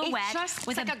shaping silhouette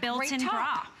with a built-in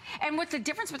bra. And what the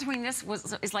difference between this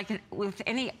is like with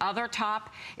any other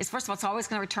top is, first of all, it's always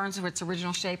going to return to its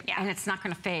original shape, and it's not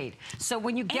going to fade. So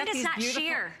when you get these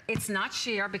beautiful, it's not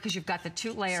sheer because you've got the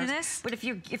 2 layers. See this? But if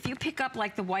you pick up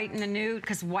like the white and the nude,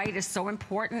 because white is so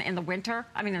important in the winter,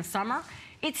 I mean in summer,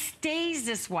 it stays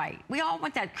this white. We all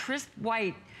want that crisp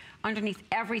white underneath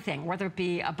everything, whether it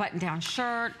be a button-down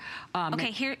shirt. Okay,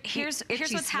 here's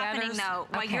what's happening though.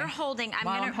 While you're holding,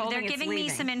 they're giving me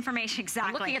some information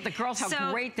exactly. I'm looking at the girls,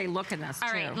 how great they look in this too.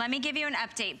 All right, let me give you an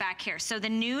update back here. So the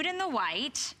nude and the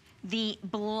white, the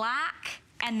black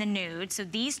and the nude, so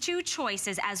these 2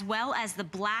 choices, as well as the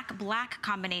black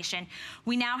combination,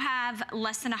 we now have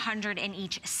less than 100 in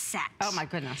each set. Oh my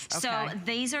goodness. Okay. So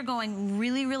these are going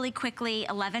really quickly.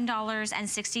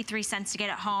 $11.63 to get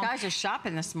it home. You guys are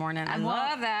shopping this morning. I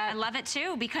love that. I love it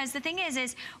too, because the thing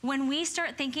is when we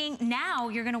start thinking, now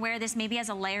you're gonna wear this maybe as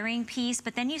a layering piece,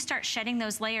 but then you start shedding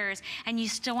those layers and you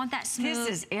still want that smooth. This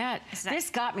is it. This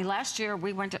got me. Last year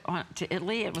we went to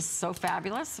Italy. It was so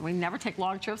fabulous. We never take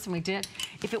long trips, and we did.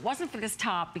 If it wasn't for this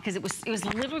top, because it was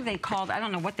literally, they called, I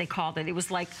don't know what they called it. It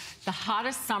was like the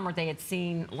hottest summer they had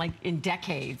seen like in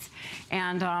decades.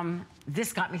 And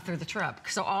this got me through the trip.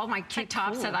 So all my cute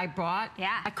tops that I bought,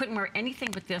 I couldn't wear anything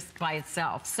but this by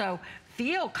itself. So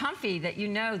feel comfy that you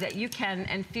know that you can,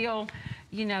 and feel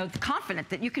you know, confident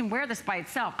that you can wear this by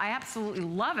itself. I absolutely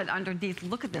love it underneath.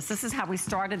 Look at this. This is how we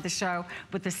started the show,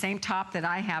 with the same top that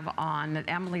I have on that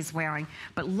Emily's wearing.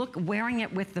 But look, wearing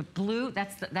it with the blue,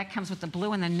 that comes with the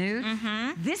blue and the nude.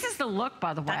 This is the look,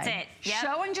 by the way. That's it. Yep.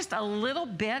 Showing just a little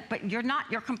bit, but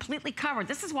you're completely covered.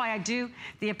 This is why I do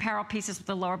the apparel pieces with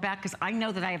the lower back, because I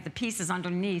know that I have the pieces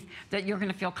underneath that you're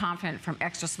gonna feel confident from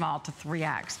extra small to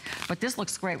 3X. But this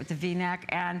looks great with the V-neck,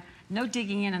 and no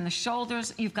digging in the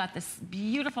shoulders. You've got this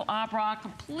beautiful bra,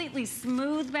 completely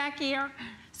smooth back here.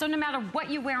 So no matter what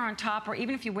you wear on top, or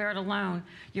even if you wear it alone,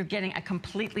 you're getting a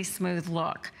completely smooth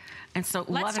look. And so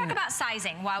let's talk about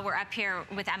sizing while we're up here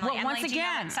with Emily. Well, once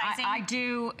again, I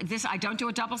do this. I don't do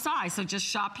a double size, so just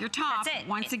shop your top. That's it.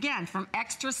 Once again, from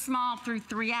extra small through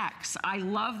 3X. I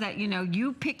love that, you know,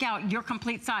 you pick out your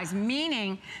complete size,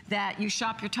 meaning that you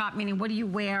shop your top, meaning what do you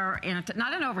wear in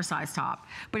not an oversized top,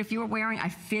 but if you were wearing a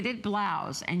fitted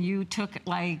blouse and you took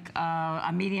like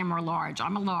a medium or large,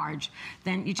 I'm a large,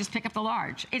 then you just pick up the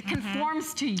large. It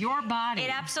conforms to your body.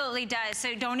 It absolutely does.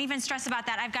 So don't even stress about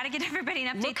that. I've got to get everybody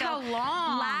an update. Look how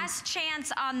long. Last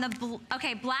chance on the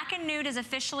okay, black and nude is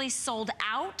officially sold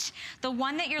out. The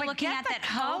one that you're looking at, that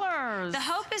colors. The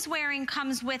Hope is wearing,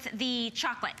 comes with the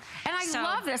chocolate. And I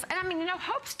love this. And I mean, you know,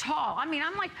 Hope's tall. I mean,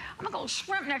 I'm like a little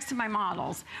shrimp next to my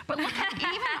models. But look at,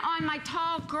 even on my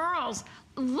tall girls,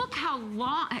 look how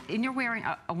long, and you're wearing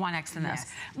a 1X in this.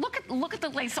 Yes. Look at the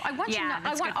lace. So I want you to know,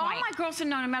 I want all my girls to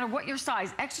know, no matter what your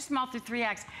size, extra small through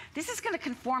 3X, this is going to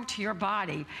conform to your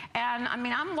body. And I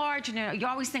mean, I'm large, and you know, you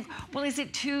always think, well, is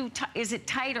it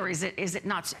tight, or is it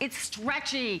not? It's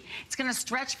stretchy. It's going to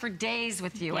stretch for days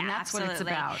with you, and that's what it's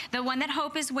about. The one that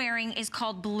Hope is wearing is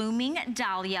called Blooming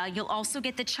Dahlia. You'll also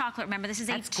get the chocolate. Remember, this is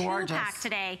a 2-pack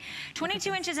today.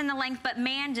 22 inches in the length, but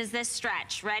man, does this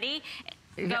stretch. Ready?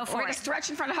 Go for it. To stretch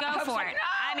in front of Go Hope's for like, it.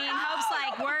 no, I mean, Hope's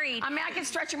like worried. I mean, I can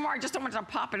stretch it more. I just don't want it to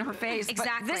pop in her face.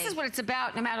 Exactly. But this is what it's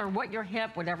about. No matter what your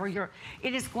hip, whatever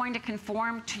it is going to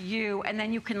conform to you, and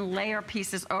then you can layer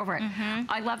pieces over it.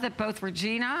 I love that both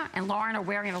Regina and Lauren are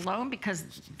wearing it alone, because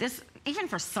this, even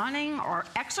for sunning or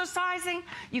exercising,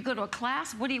 you go to a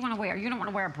class, what do you want to wear? You don't want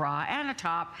to wear a bra and a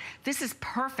top. This is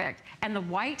perfect. And the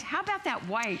white, how about that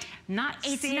white?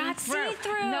 It's not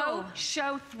see-through. No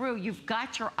show through. You've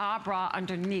got your bra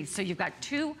underneath. So you've got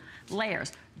 2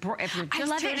 layers. If you're just I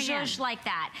love it, Zhuzh, like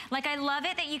that. Like, I love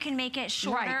it that you can make it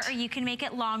shorter or you can make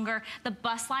it longer. The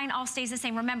bust line all stays the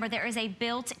same. Remember, there is a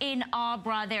built-in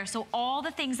bra there. So all the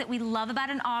things that we love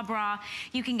about an bra,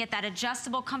 you can get that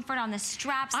adjustable comfort on the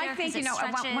straps there. I think, you know,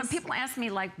 when people ask me,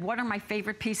 like, what are my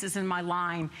favorite pieces in my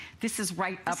line, this is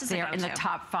right up there in the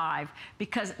top 5.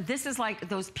 Because this is like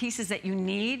those pieces that you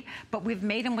need, but we've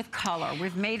made them with color.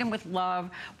 We've made them with love.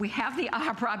 We have the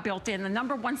bra built in, the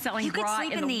 #1 selling bra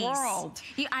in the world.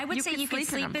 I would say you could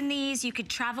sleep in these, you could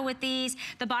travel with these.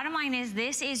 The bottom line is,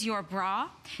 this is your bra,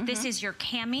 this is your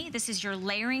cami, this is your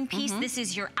layering piece, this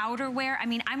is your outerwear. I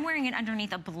mean, I'm wearing it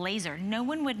underneath a blazer. No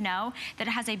one would know that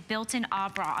it has a built-in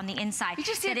bra on the inside. You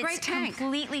just see a great tank.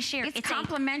 Completely sheer. It's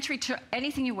complementary to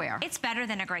anything you wear. It's better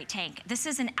than a great tank. This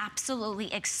is an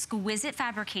absolutely exquisite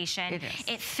fabrication. It is.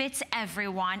 It fits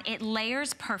everyone. It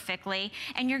layers perfectly,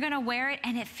 and you're gonna wear it,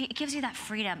 and it gives you that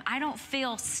freedom. I don't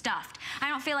feel stuffed. I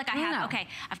don't feel like I have, okay,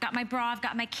 I've got my bra, I've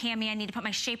got my cami, I need to put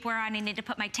my shapewear on, I need to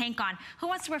put my tank on. Who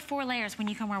wants to wear 4 layers when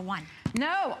you can wear 1?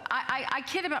 No, I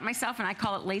kid about myself, and I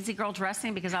call it lazy girl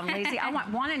dressing, because I'm lazy. I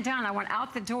want 1 and done. I want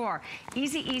out the door.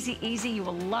 Easy, easy, easy. You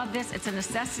will love this. It's a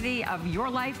necessity of your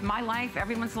life, my life,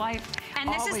 everyone's life. And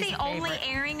this is the only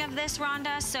airing of this,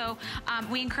 Rhonda, so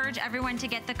we encourage everyone to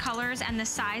get the colors and the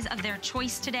size of their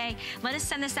choice today. Let us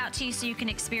send this out to you so you can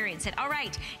experience it. All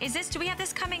right, do we have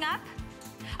this coming up?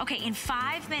 Okay, in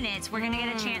 5 minutes, we're gonna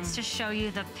get a chance to show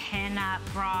you the pin-up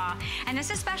bra. And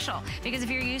this is special, because if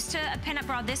you're used to a pin-up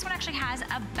bra, this one actually has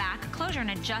a back closure, an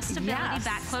adjustability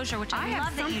back closure, which I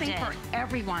love that you did. I have something for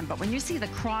everyone, but when you see the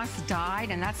cross-dyed,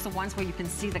 and that's the ones where you can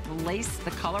see the lace,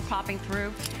 the color popping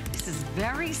through, this is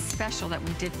very special that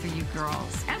we did for you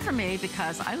girls. And for me,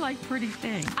 because I like pretty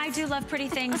things. I do love pretty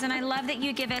things, and I love that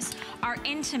you give us our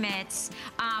intimates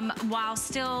while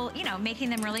still, you know, making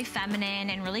them really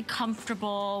feminine and really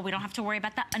comfortable. We don't have to worry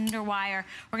about the underwire.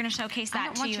 We're going to showcase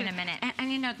that to you in a minute.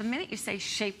 And you know, the minute you say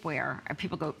shapewear,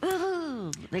 people go,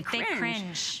 ooh, they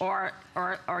cringe. Or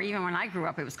even when I grew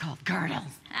up, it was called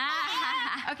girdles.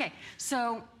 Okay,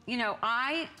 so, you know,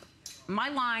 my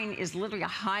line is literally a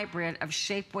hybrid of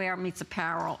shapewear meets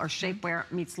apparel or shapewear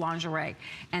meets lingerie.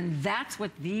 And that's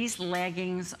what these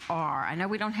leggings are. I know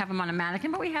we don't have them on a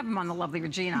mannequin, but we have them on the lovely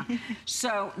Regina.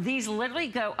 So these literally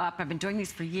go up. I've been doing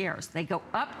these for years. They go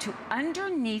up to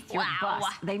underneath your bust.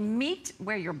 They meet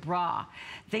where your bra.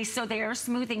 So they are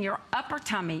smoothing your upper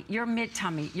tummy, your mid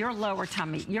tummy, your lower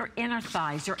tummy, your inner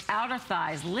thighs, your outer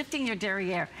thighs, lifting your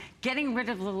derriere, getting rid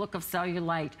of the look of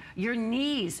cellulite, your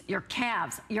knees, your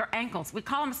calves, your ankles. We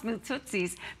call them smooth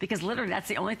tootsies because literally that's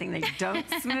the only thing they don't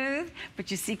smooth, but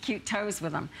you see cute toes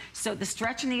with them. So the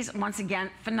stretch in these, once again,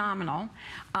 phenomenal.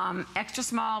 Extra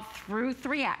small through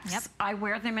 3X. Yep. I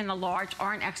wear them in the large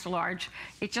or an extra large.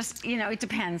 It just, you know, it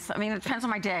depends. I mean, it depends on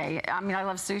my day. I mean, I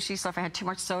love sushi, so if I had too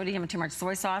much sodium and too much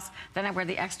soy sauce, then I wear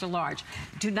the extra large.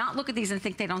 Do not look at these and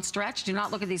think they don't stretch. Do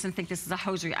not look at these and think this is a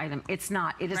hosiery item. It's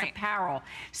not. It is apparel.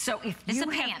 So if you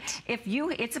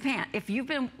it's a pant. If you've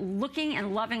been looking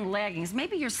and loving leggings,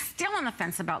 maybe you're still on the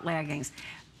fence about leggings.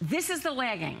 This is the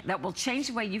legging that will change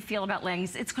the way you feel about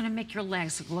leggings. It's going to make your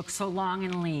legs look so long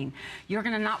and lean. You're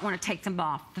going to not want to take them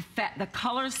off. The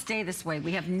colors stay this way.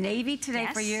 We have navy today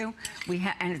for you. We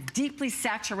have and it's deeply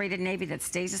saturated navy that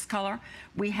stays this color.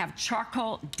 We have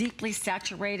charcoal, deeply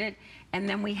saturated, and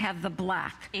then we have the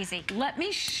black. Easy. Let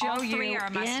me show you in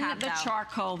the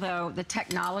charcoal, though, the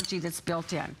technology that's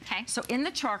built in. Okay. So in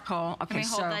the charcoal, okay, let me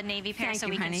hold the navy pair so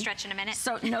we can stretch in a minute.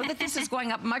 So know that this is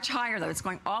going up much higher, though. It's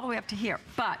going all the way up to here.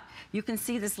 But you can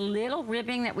see this little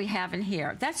ribbing that we have in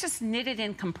here. That's just knitted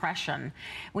in compression.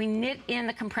 We knit in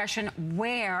the compression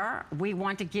where we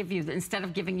want to give you, instead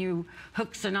of giving you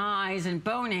hooks and eyes and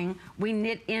boning, we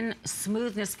knit in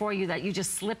smoothness for you that you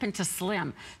just slip into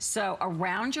slim. So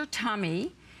around your tummy,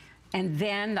 and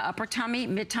then the upper tummy,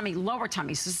 mid tummy, lower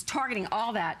tummy. So it's targeting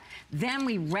all that. Then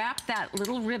we wrap that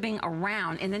little ribbing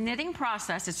around. In the knitting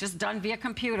process, it's just done via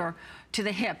computer to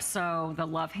the hip. So the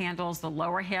love handles, the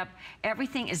lower hip,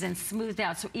 everything is then smoothed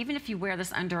out. So even if you wear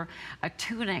this under a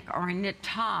tunic or a knit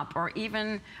top or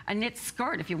even a knit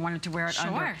skirt, if you wanted to wear it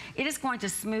under, it is going to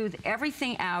smooth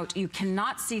everything out. You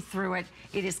cannot see through it.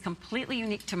 It is completely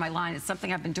unique to my line. It's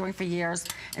something I've been doing for years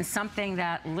and something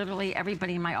that literally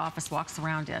everybody in my office walks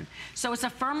around in. So it's a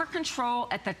firmer control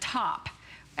at the top,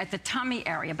 at the tummy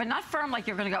area, but not firm like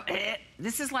you're gonna go, eh.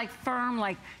 This is like firm,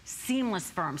 like seamless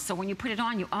firm. So when you put it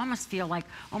on, you almost feel like,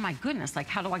 oh my goodness, like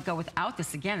how do I go without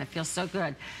this again? It feels so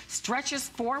good. Stretches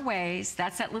 4 ways.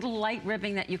 That's that little light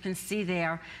ribbing that you can see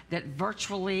there that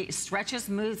virtually stretches,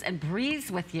 moves, and breathes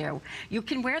with you. You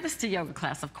can wear this to yoga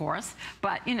class, of course,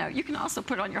 but you know, you can also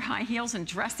put on your high heels and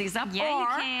dress these up. Yeah, or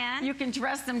you can. You can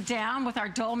dress them down with our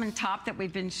dolman top that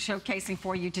we've been showcasing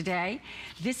for you today.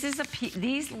 This is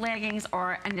these leggings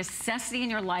are a necessity in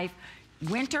your life.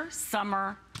 Winter,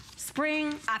 summer,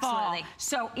 spring, fall.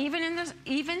 So even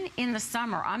in the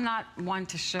summer, I'm not one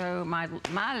to show my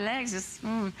legs. Just,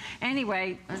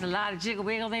 Anyway, there's a lot of jiggle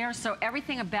wiggle there. So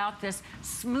everything about this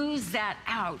smooths that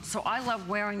out. So I love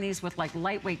wearing these with like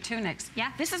lightweight tunics.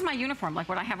 Yeah. This is my uniform, like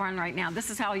what I have on right now. This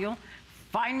is how you'll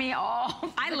find me all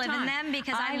I live in them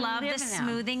because I love the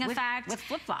smoothing effect. With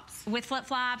flip-flops. With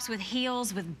flip-flops, with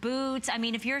heels, with boots. I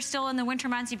mean, if you're still in the winter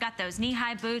months, you've got those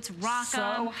knee-high boots, rock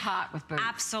them. So hot with boots.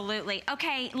 Absolutely.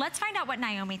 Okay, let's find out what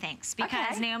Naomi thinks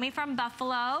because Naomi from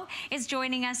Buffalo is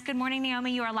joining us. Good morning,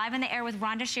 Naomi. You are live in the air with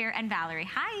Rhonda Shear and Valerie.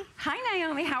 Hi. Hi,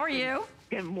 Naomi. How are you?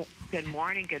 Good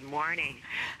morning. Good morning.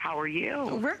 how are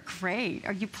you? We're great.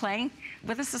 Are you playing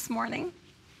with us this morning?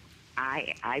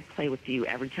 I play with you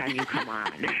every time you come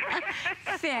on.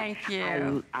 Thank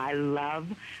you. I love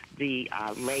the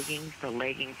leggings. The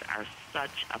leggings are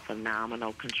such a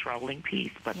phenomenal controlling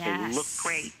piece, but they look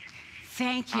great.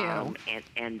 Thank you.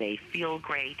 And they feel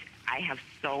great. I have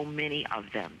so many of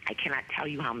them. I cannot tell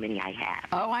you how many I have.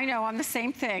 Oh, I know. I'm the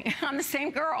same thing. I'm the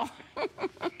same girl.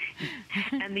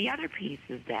 And the other piece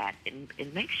is that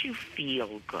it makes you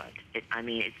feel good. I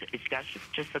mean, it's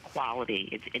just the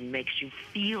quality. It makes you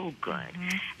feel good.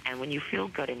 Mm-hmm. And when you feel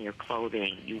good in your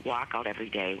clothing, you walk out every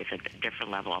day with a different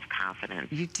level of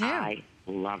confidence. You do. I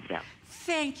love them.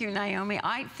 Thank you, Naomi.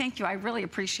 Thank you. I really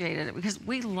appreciated it because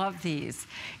we love these.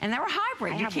 And they're a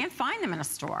hybrid. You can't find them in a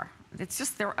store. It's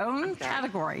just their own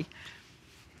category.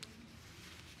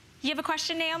 You have a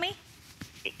question, Naomi?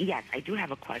 Yes, I do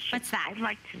have a question. What's that? I'd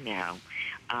like to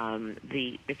know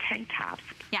the tank tops.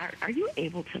 Yeah. Are you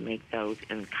able to make those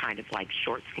in kind of like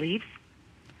short sleeves?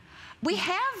 We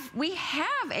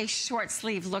have a short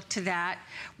sleeve look to that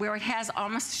where it has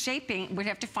almost shaping. We'd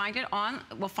have to find it on.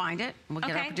 We'll find it. We'll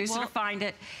get our producer to find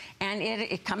it, and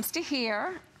it comes to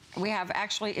here. We have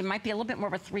actually, it might be a little bit more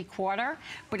of a 3/4,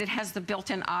 but it has the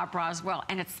built-in bra as well,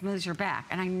 and it smooths your back.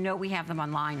 And I know we have them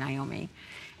online, Naomi.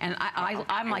 And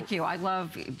I'm like you. I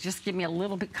love, just give me a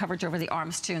little bit coverage over the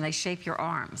arms too, and they shape your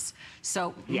arms.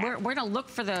 So we're gonna look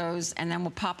for those, and then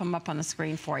we'll pop them up on the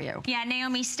screen for you. Yeah,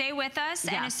 Naomi, stay with us,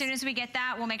 and as soon as we get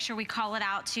that, we'll make sure we call it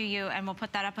out to you, and we'll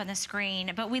put that up on the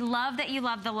screen. But we love that you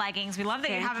love the leggings. We love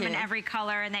that you have them in every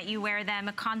color and that you wear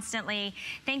them constantly.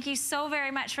 Thank you so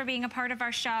very much for being a part of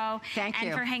our show. Thank you.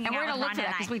 And for hanging out with Rhonda. And we're gonna look for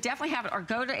that, because we definitely have it, or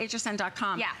go to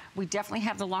hsn.com. Yeah. We definitely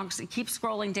have the longest, keep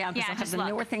scrolling down, because they'll have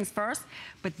the newer things first,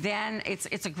 but then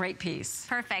it's a great piece.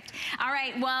 Perfect. All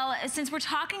right, well, since we're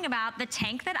talking about the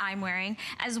tank that I'm wearing,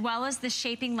 as well as the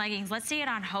shaping leggings, let's see it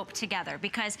on Hope together,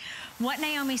 because what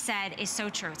Naomi said is so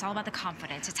true. It's all about the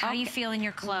confidence. It's how you feel in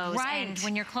your clothes. Right. And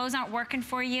when your clothes aren't working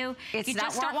for you, you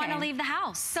just don't want to leave the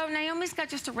house. So Naomi's got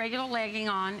just a regular legging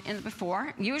on in the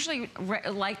before. Usually,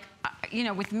 like, you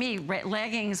know, with me,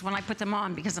 leggings, when I put them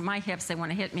on, because of my hips, they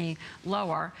want to hit me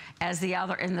lower, as the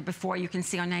other in the before you can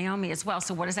see on Naomi as well.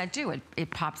 So what does that do? It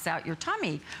pops out your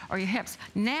tummy or your hips.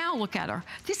 Now look at her.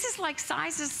 This is like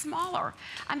sizes smaller.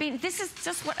 I mean, this is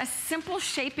just what a simple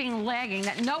shaping legging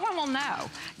that no one will know.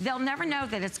 They'll never know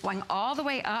that it's going all the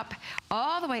way up,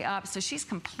 so she's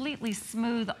completely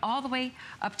smooth all the way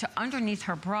up to underneath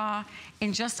her bra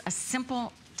in just a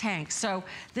simple tank. So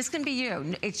this can be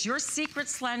you. It's your secret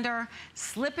slender,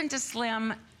 slip into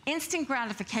slim, instant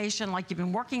gratification, like you've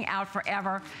been working out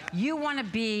forever. You want to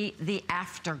be the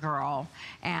after girl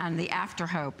and the after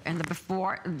Hope and the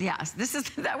before. Yes,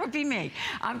 that would be me.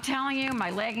 I'm telling you,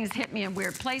 my leggings hit me in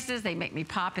weird places. They make me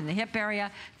pop in the hip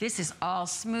area. This is all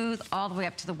smooth all the way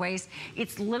up to the waist.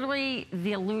 It's literally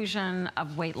the illusion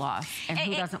of weight loss, and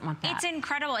who doesn't want that? It's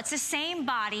incredible. It's the same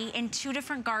body in two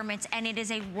different garments, and it is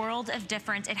a world of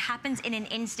difference. It happens in an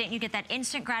instant. You get that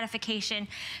instant gratification,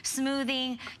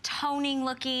 smoothing, toning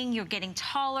looking. You're getting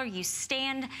taller, you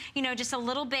stand, you know, just a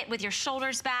little bit with your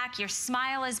shoulders back, your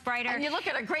smile is brighter. And you look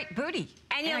at a great booty.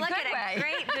 And you look at a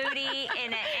great booty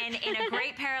in a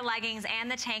great pair of leggings,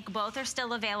 and the tank. Both are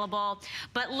still available.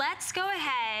 But let's go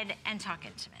ahead and talk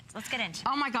intimates. Let's get into it.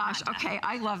 Oh my gosh, okay,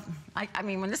 I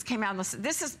mean, when this came out,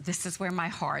 this is where my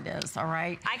heart is, all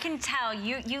right? I can tell,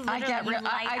 you literally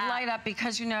I light up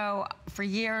because, you know, for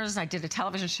years I did a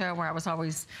television show where I was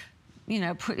always, you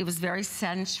know, it was very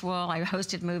sensual. I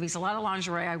hosted movies, a lot of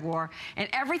lingerie I wore, and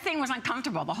everything was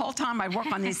uncomfortable. The whole time I'd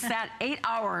work on these set 8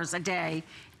 hours a day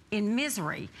in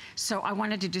misery. So I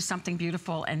wanted to do something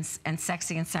beautiful and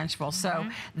sexy and sensual. So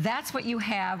that's what you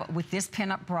have with this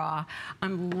pinup bra.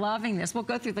 I'm loving this. We'll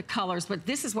go through the colors, but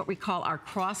this is what we call our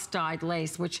cross-dyed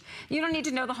lace, which you don't need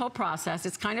to know the whole process.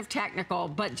 It's kind of technical,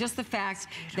 but just the fact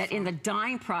that in the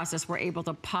dyeing process, we're able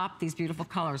to pop these beautiful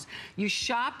colors. You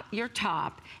shop your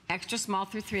top, extra small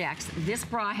through 3X. This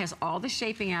bra has all the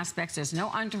shaping aspects. There's no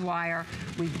underwire.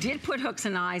 We did put hooks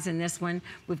and eyes in this one.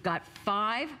 We've got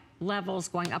 5 levels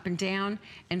going up and down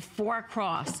and 4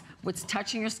 across. What's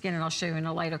touching your skin, and I'll show you in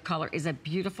a lighter color, is a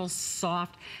beautiful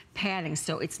soft padding,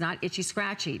 so it's not itchy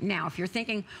scratchy. Now, if you're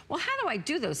thinking, well, how do I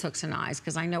do those hooks and eyes?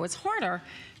 Because I know it's harder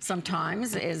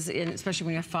sometimes, especially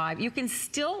when you have 5. You can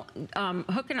still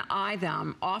hook and eye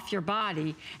them off your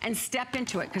body and step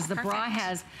into it, because the bra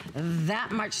has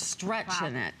that much stretch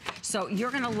in it. So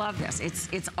you're gonna love this.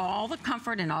 It's all the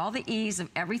comfort and all the ease of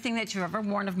everything that you've ever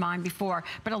worn of mine before,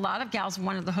 but a lot of gals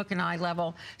wanted the hook and eye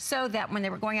level so that when they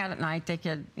were going out at night, they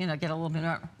could, you know, get a little bit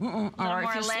of, or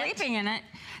if you're sleeping in it.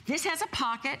 This has a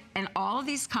pocket, and all of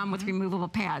these come with removable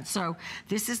pads. So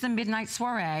this is the Midnight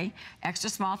Soiree, extra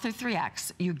small through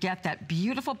 3X. You get that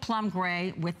beautiful plum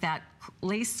gray with that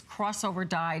lace crossover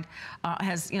dyed,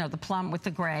 has, you know, the plum with the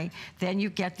gray. Then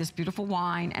you get this beautiful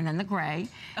wine, and then the gray.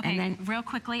 Okay, and then, real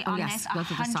quickly on this,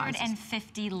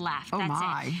 150 left.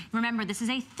 That's it. Remember, this is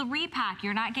a 3-pack.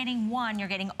 You're not getting one, you're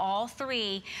getting all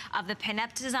 3 of the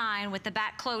pinup design with the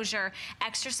back closure.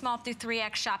 Extra small through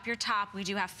 3X, shop your top. We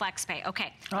do have flex pay.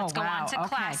 Okay, let's go on to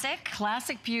classic.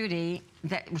 Classic beauty,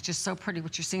 which is so pretty,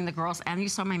 which you're seeing the girls, and you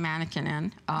saw my mannequin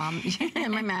in.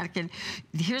 My mannequin.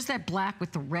 Here's that black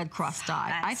with the red cross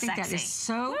dye. I think that is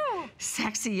so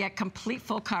sexy, yet complete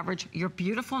full coverage. Your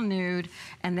beautiful nude,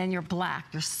 and then your black,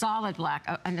 your solid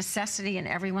black, a necessity in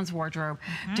everyone's wardrobe.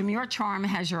 Demure Charm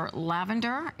has your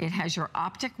lavender, it has your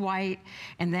optic white,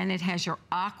 and then it has your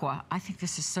aqua. I think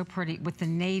this is so pretty with the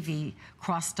navy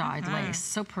cross-dyed lace.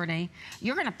 So pretty.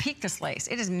 You're gonna peek this lace.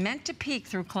 It is meant to peek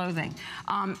through clothing.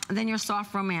 Then your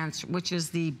Soft Romance, which is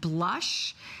the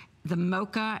blush the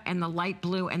mocha and the light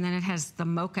blue, and then it has the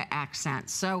mocha accent.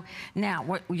 So now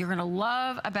what you're gonna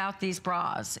love about these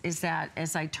bras is that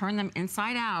as I turn them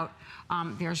inside out,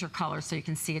 there's your color so you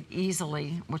can see it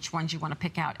easily which ones you wanna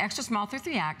pick out. Extra small through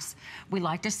 3X. We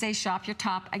like to say shop your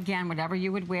top. Again, whatever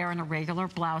you would wear in a regular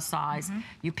blouse size,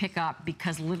 you pick up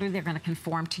because literally they're gonna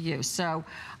conform to you. So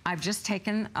I've just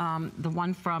taken the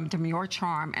one from Demure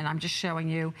Charm and I'm just showing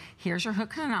you, here's your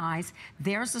hook and eyes.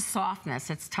 There's the softness,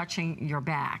 it's touching your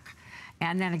back.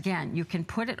 And then again, you can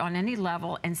put it on any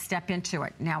level and step into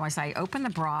it. Now, as I open the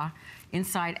bra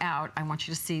inside out, I want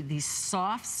you to see these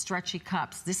soft, stretchy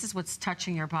cups. This is what's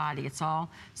touching your body. It's all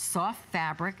soft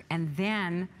fabric. And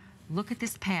then look at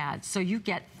this pad. So you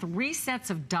get 3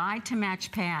 sets of dyed to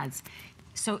match pads.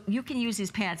 So you can use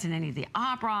these pads in any of the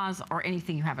bras or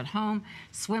anything you have at home.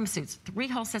 Swimsuits, 3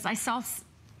 whole sets. I sell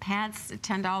pads at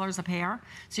 $10 a pair,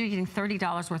 so you're getting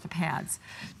 $30 worth of pads.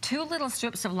 2 little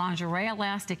strips of lingerie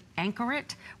elastic anchor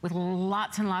it with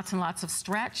lots and lots and lots of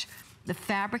stretch. The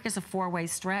fabric is a 4-way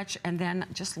stretch, and then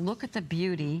just look at the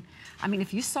beauty. I mean,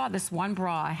 if you saw this one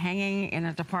bra hanging in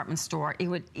a department store, it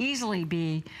would easily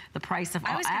be the price of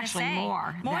actually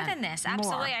more than this.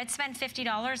 Absolutely, I'd spend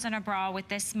 $50 on a bra with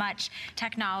this much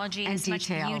technology, this much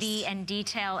beauty and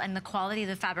detail, and the quality of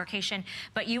the fabrication.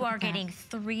 But you are getting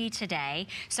 3 today.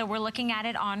 So we're looking at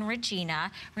it on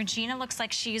Regina. Regina looks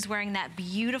like she's wearing that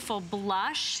beautiful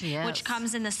blush, which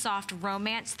comes in the soft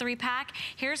romance 3-pack.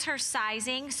 Here's her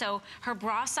sizing. So her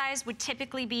bra size would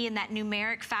typically be in that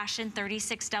numeric fashion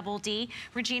 36 double D.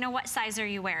 Regina, what size are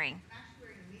you wearing?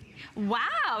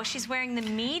 Wow, she's wearing the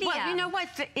medium. Well, you know what?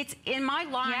 It's in my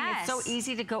line. It's so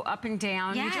easy to go up and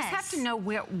down. You just have to know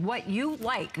what you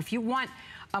like. If you want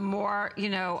a more, you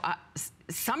know,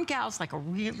 some gals like a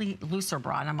really looser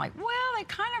bra, and I'm like, well, it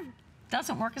kind of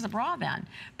doesn't work as a bra then.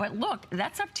 But look,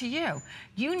 that's up to you.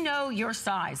 You know your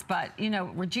size, but you know,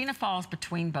 Regina falls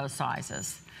between both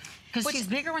sizes. Because she's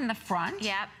bigger in the front,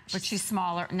 but she's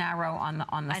smaller, narrow on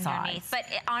the sides. But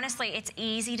honestly, it's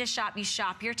easy to shop. You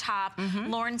shop your top.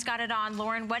 Lauren's got it on.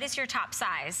 Lauren, what is your top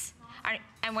size?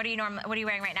 And what are you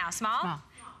wearing right now? Small?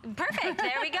 Perfect.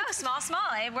 There we go. Small.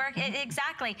 It worked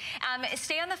exactly.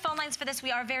 Stay on the phone lines for this.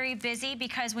 We are very busy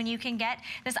because when you can get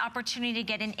this opportunity to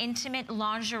get an intimate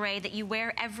lingerie that you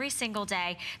wear every single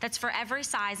day, that's for every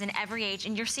size and every age,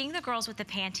 and you're seeing the girls with the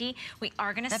panty, we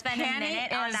are going to spend a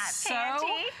minute on that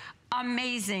panty.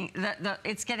 Amazing.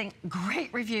 It's getting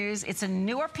great reviews. It's a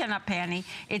newer pinup panty.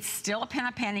 It's still a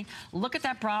pinup panty. Look at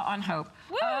that bra on Hope.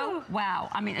 Woo! Oh, wow.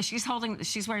 I mean, she's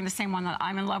wearing the same one that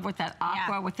I'm in love with, that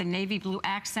aqua with the navy blue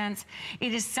accents.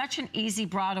 It is such an easy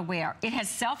bra to wear. It has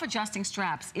self-adjusting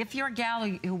straps. If you're a gal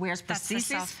who wears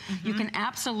prosthesis, you can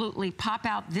absolutely pop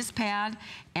out this pad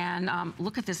and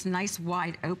look at this nice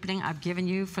wide opening I've given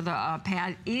you for the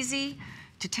pad. Easy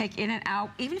to take in and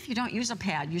out. Even if you don't use a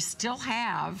pad, you still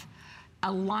have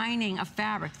a lining of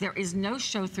fabric. There is no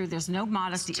show through, there's no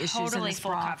modesty issues in this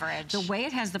bra. Full coverage. The way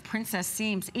it has the princess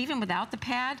seams, even without the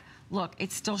pad, look,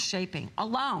 it's still shaping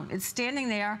alone. It's standing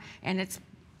there and it's,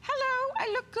 hello, I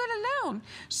look good alone.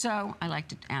 So I like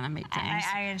to animate things.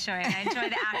 I enjoy it. I enjoy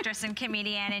the actress and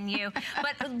comedian in you.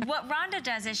 But what Rhonda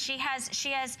does is she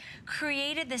has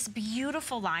created this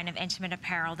beautiful line of intimate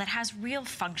apparel that has real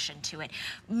function to it,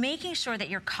 making sure that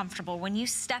you're comfortable when you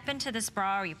step into this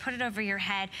bra or you put it over your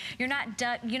head. You're not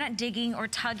digging or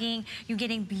tugging. You're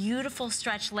getting beautiful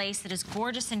stretch lace that is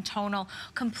gorgeous and tonal,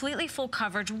 completely full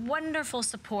coverage, wonderful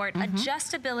support,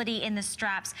 adjustability in the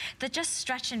straps that just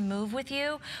stretch and move with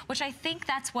you, which I think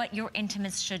that's what your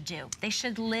intimates should do. They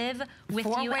should live with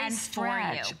you and for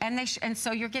you. And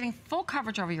so you're getting full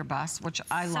coverage over your bust, which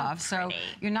I love. So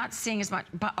you're not seeing as much,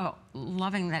 but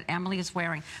loving that Emily is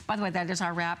wearing. By the way, that is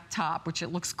our wrap top, which it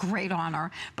looks great on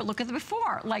her. But look at the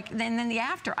before, like then the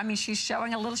after. I mean, she's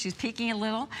showing a little, she's peeking a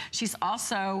little. She's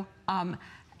also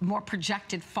more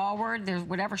projected forward. There's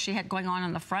whatever she had going on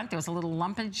in the front. There was a little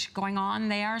lumpage going on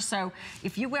there. So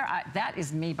if you wear, that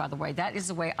is me, by the way. That is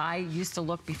the way I used to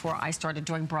look before I started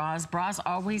doing bras. Bras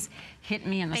always hit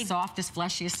me in the softest,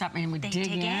 fleshiest stuff, and we dig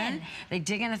in. They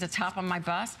dig in at the top of my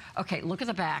bust. Okay, look at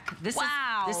the back. This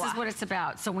is what it's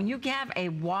about. So when you have a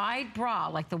wide bra,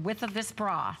 like the width of this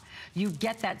bra, you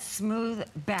get that smooth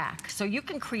back. So you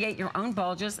can create your own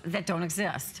bulges that don't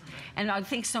exist. And I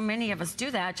think so many of us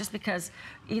do that just because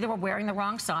either we're wearing the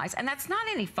wrong size, and that's not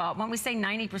any fault. When we say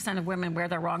 90% of women wear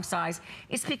the wrong size,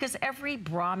 it's because every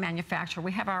bra manufacturer,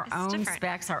 we have our own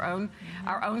specs, our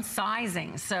own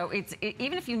sizing. So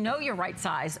even if you know your right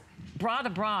size, bra to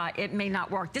bra, it may not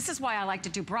work. This is why I like to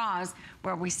do bras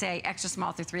where we say extra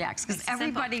small through 3X, because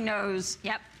everybody knows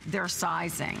their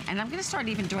sizing. And I'm gonna start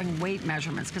even doing weight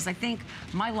measurements, because I think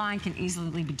my line can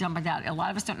easily be done by that. A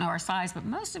lot of us don't know our size, but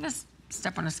most of us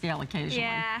step on a scale occasionally.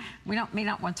 Yeah. We may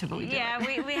not want to, but we do. Yeah,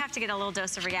 we have to get a little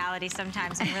dose of reality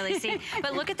sometimes and really see.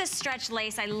 But look at the stretch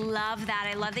lace. I love that.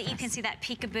 I love that you can see that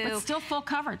peekaboo. But still full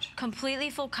coverage. Completely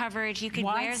full coverage. You could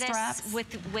Wide wear this straps.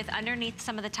 with underneath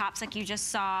some of the tops like you just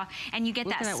saw, and you get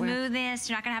that smoothness.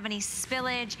 You're not gonna have any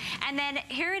spillage. And then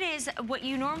here it is, what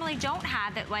you normally don't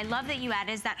have, that I love that you add,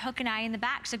 is that hook and eye in the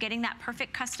back. So getting that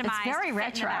perfect customized. It's very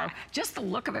retro. Just the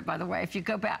look of it, by the way. If you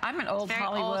go back, I'm an old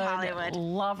Hollywood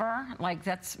lover. Like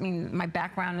that's, I mean, my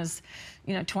background is,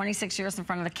 you know, 26 years in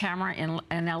front of the camera in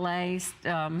LA.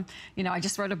 You know, I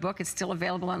just wrote a book. It's still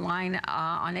available online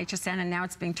on HSN, and now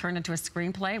it's being turned into a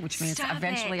screenplay, which means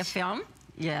eventually a film.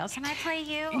 Yes. Can I play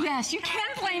you? Yes, you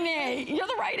can play me. You're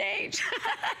the right age.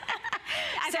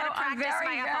 So I'm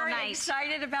very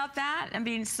excited about that. I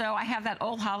mean, so I have that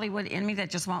old Hollywood in me that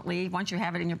just won't leave once you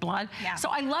have it in your blood. Yeah. So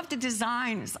I love to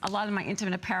design a lot of my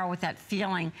intimate apparel with that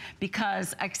feeling,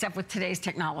 because, except with today's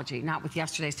technology, not with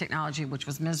yesterday's technology, which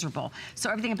was miserable. So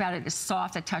everything about it is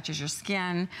soft. It touches your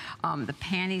skin. The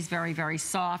panties, very, very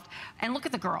soft. And look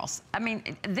at the girls. I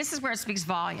mean, this is where it speaks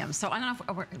volumes. So I don't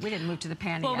know if we didn't move to the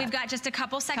panty yet. We've got just a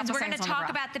couple seconds. We're going to talk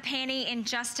about the panty in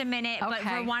just a minute, but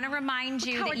we want to remind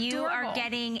you that you are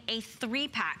getting a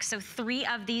 3-pack, so 3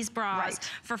 of these bras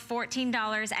for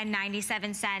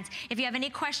 $14.97. If you have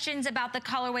any questions about the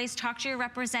colorways, talk to your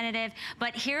representative,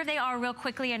 but here they are real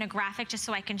quickly in a graphic just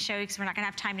so I can show you, because we're not going to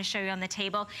have time to show you on the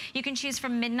table. You can choose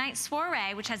from Midnight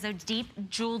Soiree, which has those deep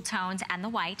jeweled tones and the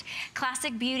white,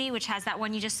 Classic Beauty, which has that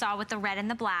one you just saw with the red and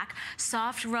the black,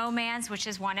 Soft Romance, which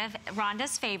is one of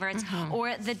Rhonda's favorites,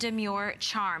 or the Demure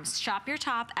Charms. Shop your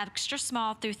top extra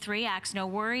small through 3X. No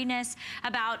worriness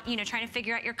about, you know, trying to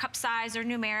figure out your cup size or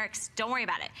numerics. Don't worry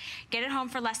about it. Get it home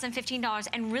for less than $15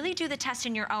 and really do the test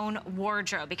in your own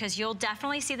wardrobe, because you'll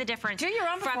definitely see the difference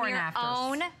from your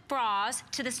own bras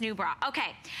to this new bra.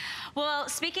 Okay. Well,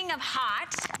 speaking of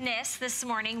hotness this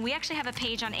morning, we actually have a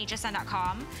page on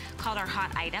hsn.com called our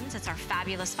hot items. It's our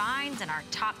fabulous finds and our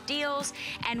top deals.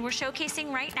 And we're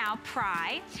showcasing right now,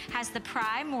 Pry has the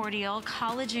Primordial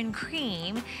Collagen Cream.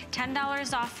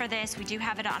 $10 off for this. We do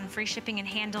have it on free shipping and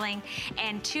handling,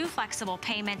 and 2 flexible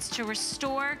payments to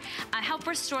restore, help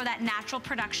restore that natural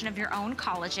production of your own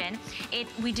collagen.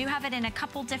 We do have it in a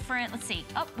couple different, let's see.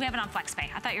 Oh, we have it on FlexPay.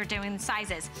 I thought you were doing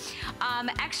sizes.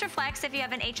 Extra flex if you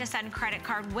have an HSN credit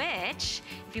card, which,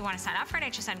 if you want to sign up for an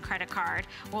HSN credit card,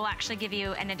 we'll actually give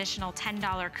you an additional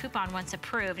 $10 coupon once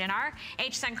approved. And our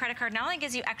HSN credit card not only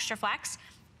gives you extra flex,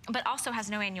 but also has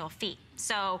no annual fee.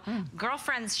 So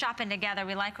girlfriends shopping together,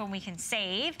 we like when we can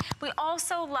save. We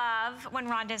also love when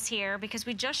Rhonda's here, because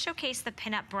we just showcased the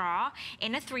pinup bra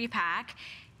in a 3-pack.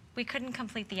 We couldn't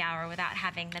complete the hour without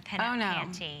having the pinup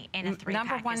panty in a 3-pack.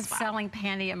 Number one selling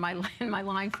panty in my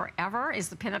line forever is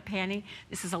the pinup panty.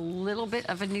 This is a little bit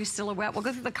of a new silhouette. We'll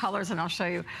go through the colors and I'll show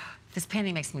you. This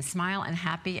panty makes me smile and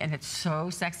happy, and it's so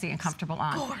sexy and comfortable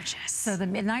on. Gorgeous. So the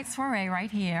Midnight Soiree right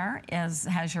here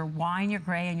has your wine, your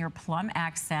gray, and your plum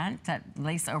accent, that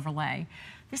lace overlay.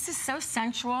 This is so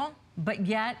sensual, but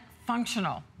yet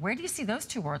functional. Where do you see those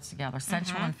 2 words together?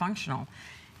 Sensual and functional.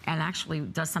 And actually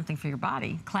does something for your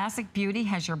body. Classic Beauty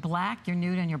has your black, your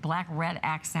nude, and your black-red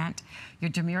accent. Your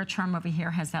Demure Charm over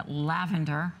here has that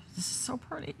lavender. This is so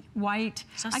pretty. White.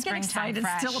 So I get excited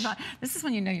still about, this is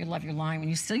when you know you love your line, when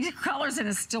you still use colors and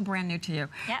it's still brand new to you.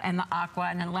 And the aqua.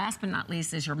 And then last but not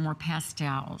least is your more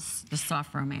pastels, the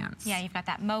Soft Romance. Yeah, you've got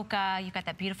that mocha, you've got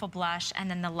that beautiful blush, and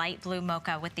then the light blue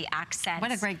mocha with the accents.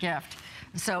 What a great gift.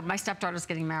 So my stepdaughter's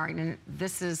getting married, and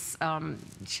this is,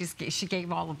 she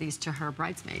gave all of these to her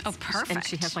bridesmaids. Oh, perfect. And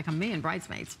she has like 1 million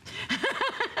bridesmaids.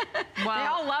 Well, they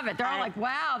all love it. They're all like,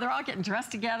 wow, they're all getting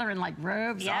dressed together in like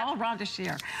robes, all Rhonda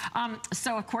Shear.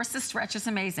 So of course the stretch is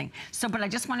amazing. So, but I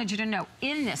just wanted you to know,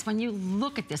 in this, when you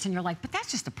look at this and you're like, but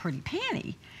that's just a pretty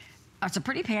panty. It's a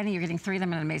pretty panty, you're getting 3 of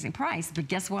them at an amazing price, but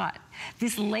guess what?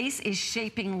 This lace is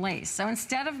shaping lace. So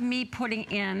instead of me putting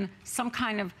in some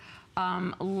kind of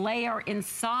layer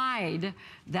inside,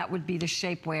 that would be the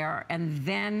shapewear, and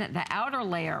then the outer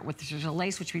layer, which is a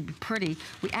lace, which would be pretty.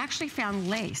 We actually found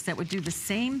lace that would do the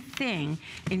same thing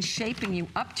in shaping you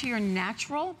up to your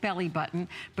natural belly button,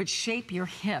 but shape your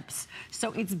hips.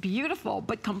 So it's beautiful,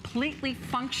 but completely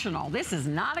functional. This is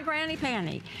not a granny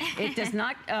panty. It does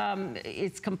not,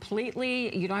 it's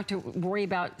completely, you don't have to worry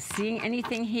about seeing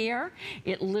anything here.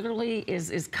 It literally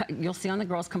is you'll see on the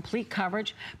girls, complete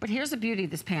coverage. But here's the beauty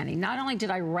of this panty. Not only did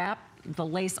I wrap the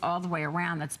lace all the way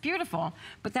around. That's beautiful,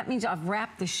 but that means I've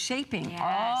wrapped the shaping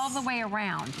all the way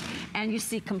around. And you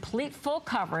see complete full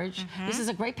coverage. This is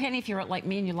a great panty if you're like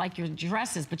me and you like your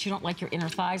dresses, but you don't like your inner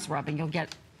thighs rubbing. You'll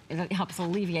get, it helps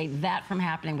alleviate that from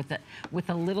happening with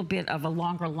a little bit of a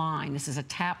longer line. This is a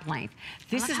tap length.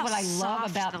 This is what I love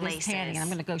about this panty, and I'm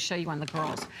gonna go show you on the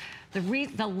girls.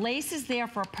 The lace is there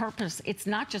for a purpose. It's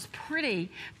not just pretty,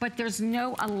 but there's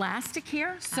no elastic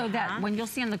here, so that when you'll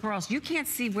see on the girls, you can't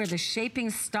see where the shaping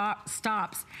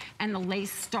stops and the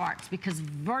lace starts, because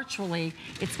virtually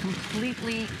it's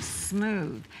completely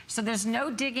smooth. So there's no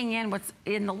digging in what's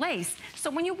in the lace. So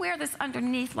when you wear this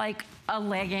underneath like a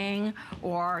legging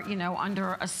or, you know,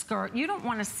 under a skirt, you don't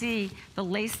want to see the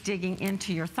lace digging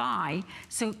into your thigh.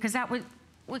 So, because that would,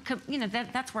 you know,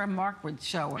 that's where a mark would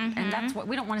show, and that's what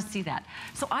we don't want to see that.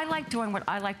 So I like doing what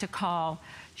I like to call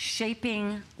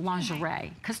shaping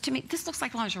lingerie, because to me this looks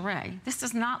like lingerie. This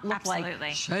does not look like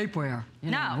shapewear.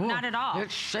 No, not at all.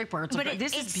 It's shapewear.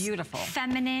 This is beautiful.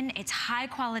 Feminine. It's high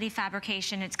quality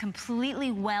fabrication. It's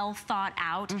completely well thought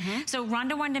out. So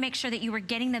Rhonda wanted to make sure that you were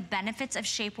getting the benefits of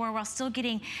shapewear while still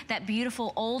getting that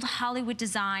beautiful old Hollywood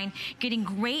design, getting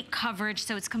great coverage,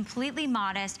 so it's completely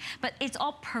modest, but it's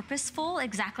all purposeful,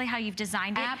 exactly how you've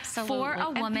designed it for a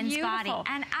woman's body,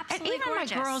 and absolutely even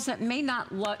gorgeous. my girls that may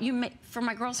not love for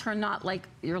my girls who are not like,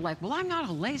 you're like, well, I'm not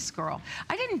a lace girl.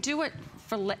 I didn't do it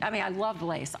for, I mean, I love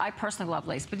lace. I personally love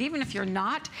lace. But even if you're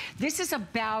not, this is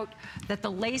about that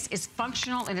the lace is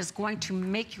functional and is going to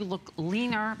make you look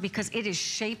leaner, because it is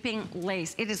shaping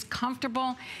lace. It is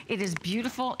comfortable. It is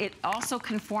beautiful. It also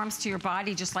conforms to your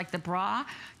body, just like the bra.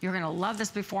 You're going to love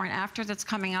this before and after that's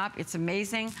coming up. It's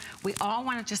amazing. We all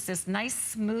want just this nice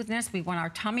smoothness. We want our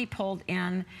tummy pulled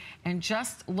in and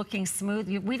just looking smooth.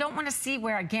 We don't want to see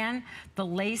where, again, the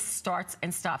lace starts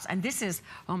and stops. And this is,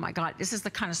 oh my God, this is the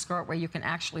kind of skirt where you can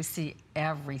actually see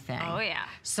everything. Oh yeah.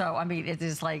 So, I mean, it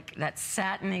is like that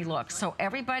satiny look. So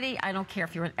everybody, I don't care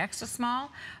if you're an extra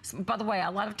small. By the way,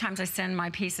 a lot of times I send my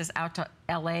pieces out to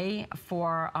LA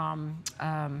for,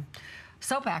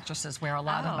 soap actresses wear a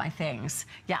lot of my things.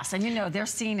 Yes, and you know, they're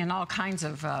seen in all kinds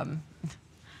of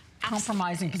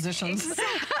compromising positions.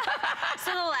 It's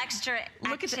a little extra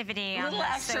activity on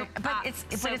the soap, but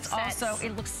it's also,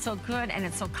 it looks so good and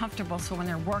it's so comfortable, so when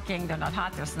they're working, they're not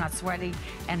hot, they're not sweaty,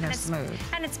 and they're smooth.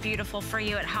 And it's beautiful for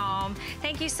you at home.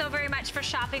 Thank you so very much for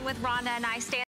shopping with Rhonda and I.